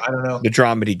 Yeah. I don't know. The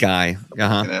dramedy guy.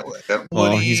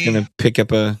 Well, he's going to pick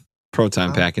up a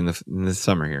proton pack in the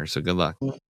summer here, so good luck.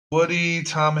 Woody,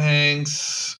 Tom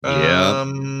Hanks,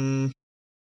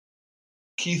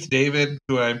 Keith David,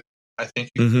 who I think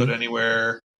you can put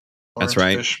anywhere. That's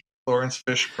right. Lawrence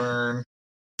Fishburne.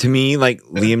 To me, like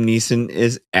Liam Neeson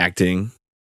is acting.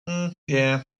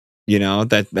 Yeah.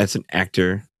 That's an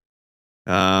actor.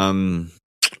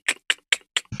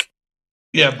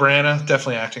 Yeah, Branagh,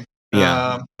 definitely acting.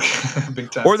 Yeah.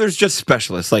 Big time. Or there's just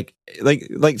specialists like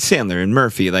Sandler and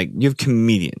Murphy. Like you have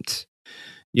comedians,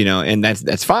 and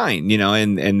that's fine,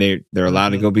 and they're allowed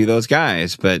to go be those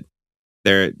guys, but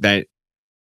they've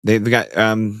got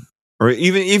or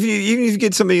even if you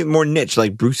get somebody more niche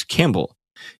like Bruce Campbell,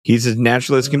 he's as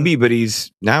natural as can be, but he's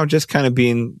now just kind of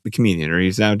being the comedian, or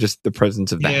he's now just the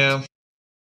presence of that. Yeah.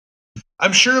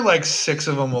 I'm sure like 6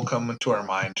 of them will come into our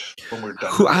mind when we're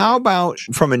done. How about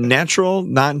from a natural,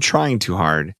 not trying too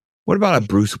hard? What about a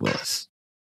Bruce Willis?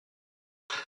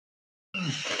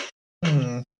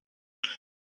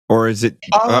 Or is it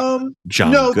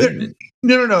John Goodman?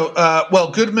 No. Well,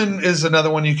 Goodman is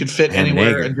another one you could fit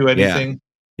anywhere and do anything.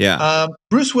 Yeah.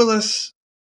 Bruce Willis.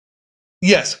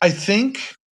 Yes, I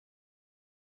think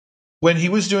when he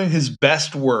was doing his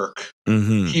best work,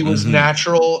 he was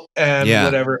natural and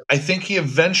whatever. I think he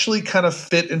eventually kind of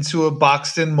fit into a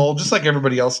boxed in mold, just like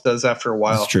everybody else does after a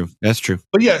while. That's true.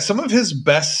 But yeah, some of his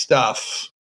best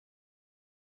stuff,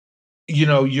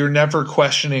 you're never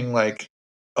questioning like,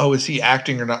 oh, is he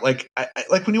acting or not? Like,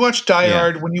 like when you watch Die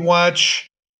Hard, when you watch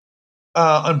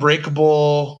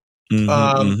Unbreakable,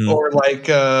 or like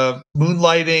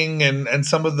Moonlighting, and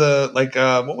some of the like,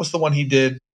 what was the one he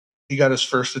did? He got his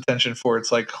first attention for.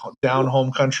 It's like Down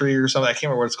Home Country or something. I can't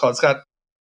remember what it's called. It's got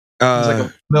he's like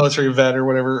a military vet or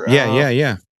whatever.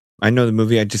 Yeah. I know the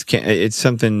movie. I just can't. It's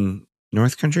something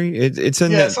North Country. It's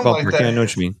in that ballpark. Like I know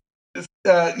what you mean.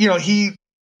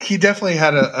 He definitely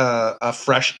had a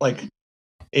fresh,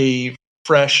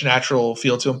 natural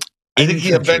feel to him. I think he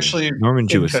eventually Norman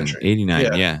Jewison,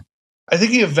 89. Yeah. I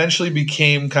think he eventually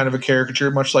became kind of a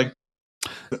caricature, much like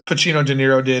Pacino De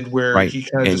Niro did, where he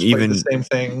kind of just played the same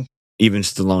thing. Even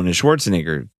Stallone and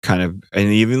Schwarzenegger kind of, and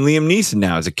even Liam Neeson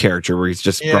now is a character where he's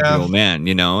just a grumpy old man,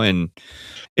 and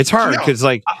it's hard because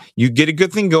you get a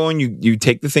good thing going, you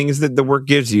take the things that the work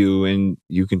gives you and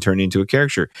you can turn into a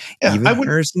character. Yeah, even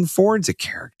Harrison Ford's a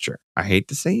character. I hate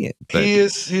to say it, but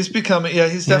he's becoming,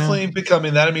 he's definitely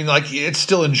becoming that. I mean, like, it's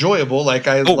still enjoyable. Like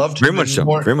I loved him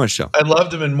very much so. I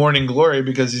loved him in Morning Glory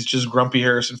because he's just grumpy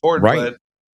Harrison Ford. Right.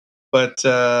 But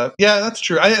that's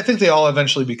true. I think they all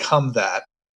eventually become that.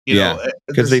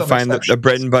 Because they find the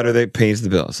bread and butter that pays the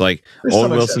bills. Like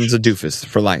Owen Wilson's a doofus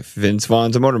for life. Vince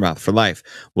Vaughn's a motormouth for life.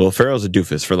 Will Ferrell's a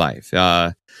doofus for life.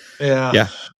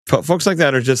 Folks like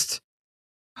that are just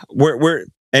whether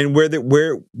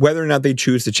or not they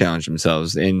choose to challenge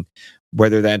themselves, and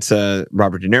whether that's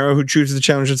Robert De Niro who chooses to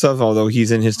challenge himself, although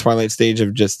he's in his twilight stage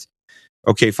of just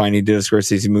okay, fine, he did a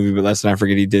Scorsese movie, but let's not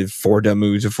forget he did 4 dumb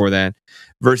movies before that,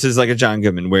 versus like a John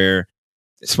Goodman where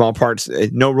small parts,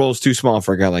 no role's too small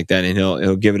for a guy like that, and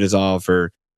he'll give it his all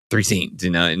for 3 scenes,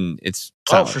 and it's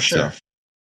solid, for sure. So.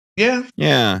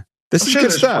 Yeah. This is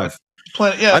good stuff.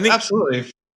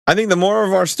 Absolutely. I think the moral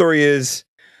of our story is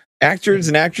actors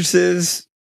and actresses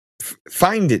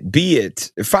find it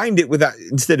without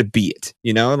instead of be it.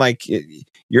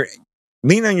 You're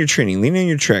lean on your training, lean on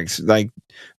your tricks. Like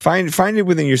find it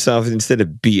within yourself instead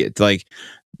of be it. Like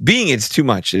being it's too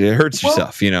much. It hurts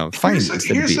yourself. Find it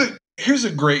instead of be it. Here's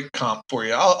a great comp for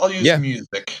you. I'll use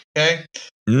music. Okay.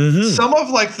 Some of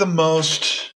like the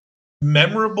most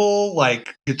memorable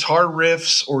like guitar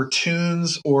riffs or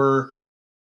tunes or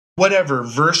whatever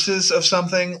verses of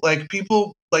something, like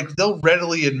people like they'll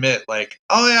readily admit like,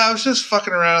 oh yeah, I was just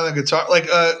fucking around on the guitar,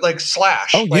 like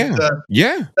Slash. Oh like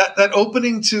yeah. That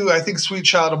opening to, I think, Sweet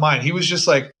Child of Mine, he was just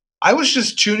like, I was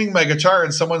just tuning my guitar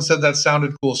and someone said that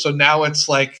sounded cool, so now it's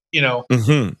like,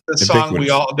 the song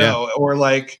we all know. Or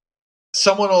like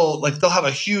someone will like, they'll have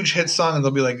a huge hit song and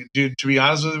they'll be like, dude, to be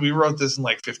honest with you, we wrote this in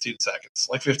like 15 seconds,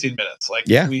 like 15 minutes. Like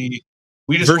we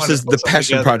just versus the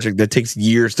passion project that takes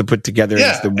years to put together.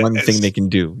 Yeah, it's the one thing they can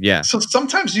do. Yeah. So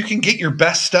sometimes you can get your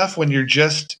best stuff when you're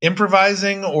just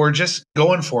improvising or just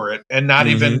going for it and not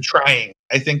even trying,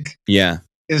 I think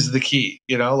is the key.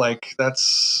 Like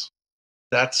that's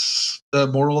the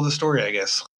moral of the story, I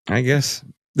guess.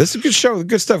 This is a good show,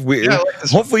 good stuff.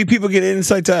 Hopefully people get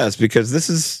insight to us, because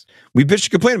we bitch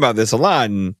and complain about this a lot,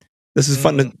 and this is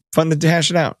fun to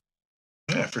hash it out.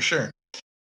 Yeah, for sure.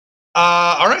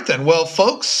 All right then. Well,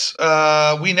 folks,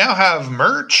 we now have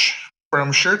merch,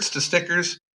 from shirts to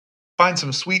stickers. Find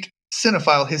some sweet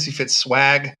Cinephile Hissy Fit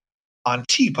swag on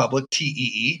TeePublic,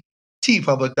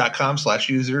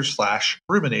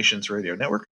 teepublic.com/users/Ruminations Radio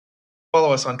Network.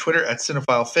 Follow us on Twitter at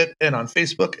Cinephile Fit, and on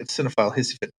Facebook at Cinephile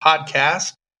Hissy Fit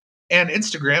Podcast, and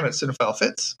Instagram at Cinephile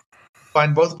Fits.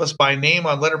 Find both of us by name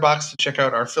on Letterboxd to check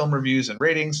out our film reviews and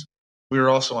ratings. We are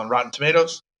also on Rotten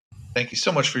Tomatoes. Thank you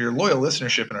so much for your loyal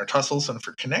listenership in our tussles and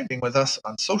for connecting with us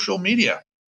on social media.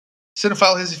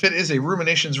 Cinephile Hissy Fit is a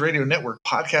Ruminations Radio Network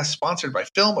podcast sponsored by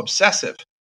Film Obsessive.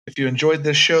 If you enjoyed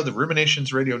this show, the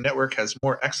Ruminations Radio Network has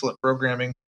more excellent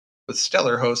programming with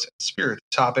stellar hosts and spirited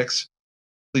topics.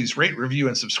 Please rate, review,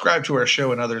 and subscribe to our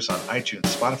show and others on iTunes,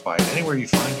 Spotify, and anywhere you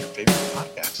find your favorite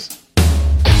podcasts.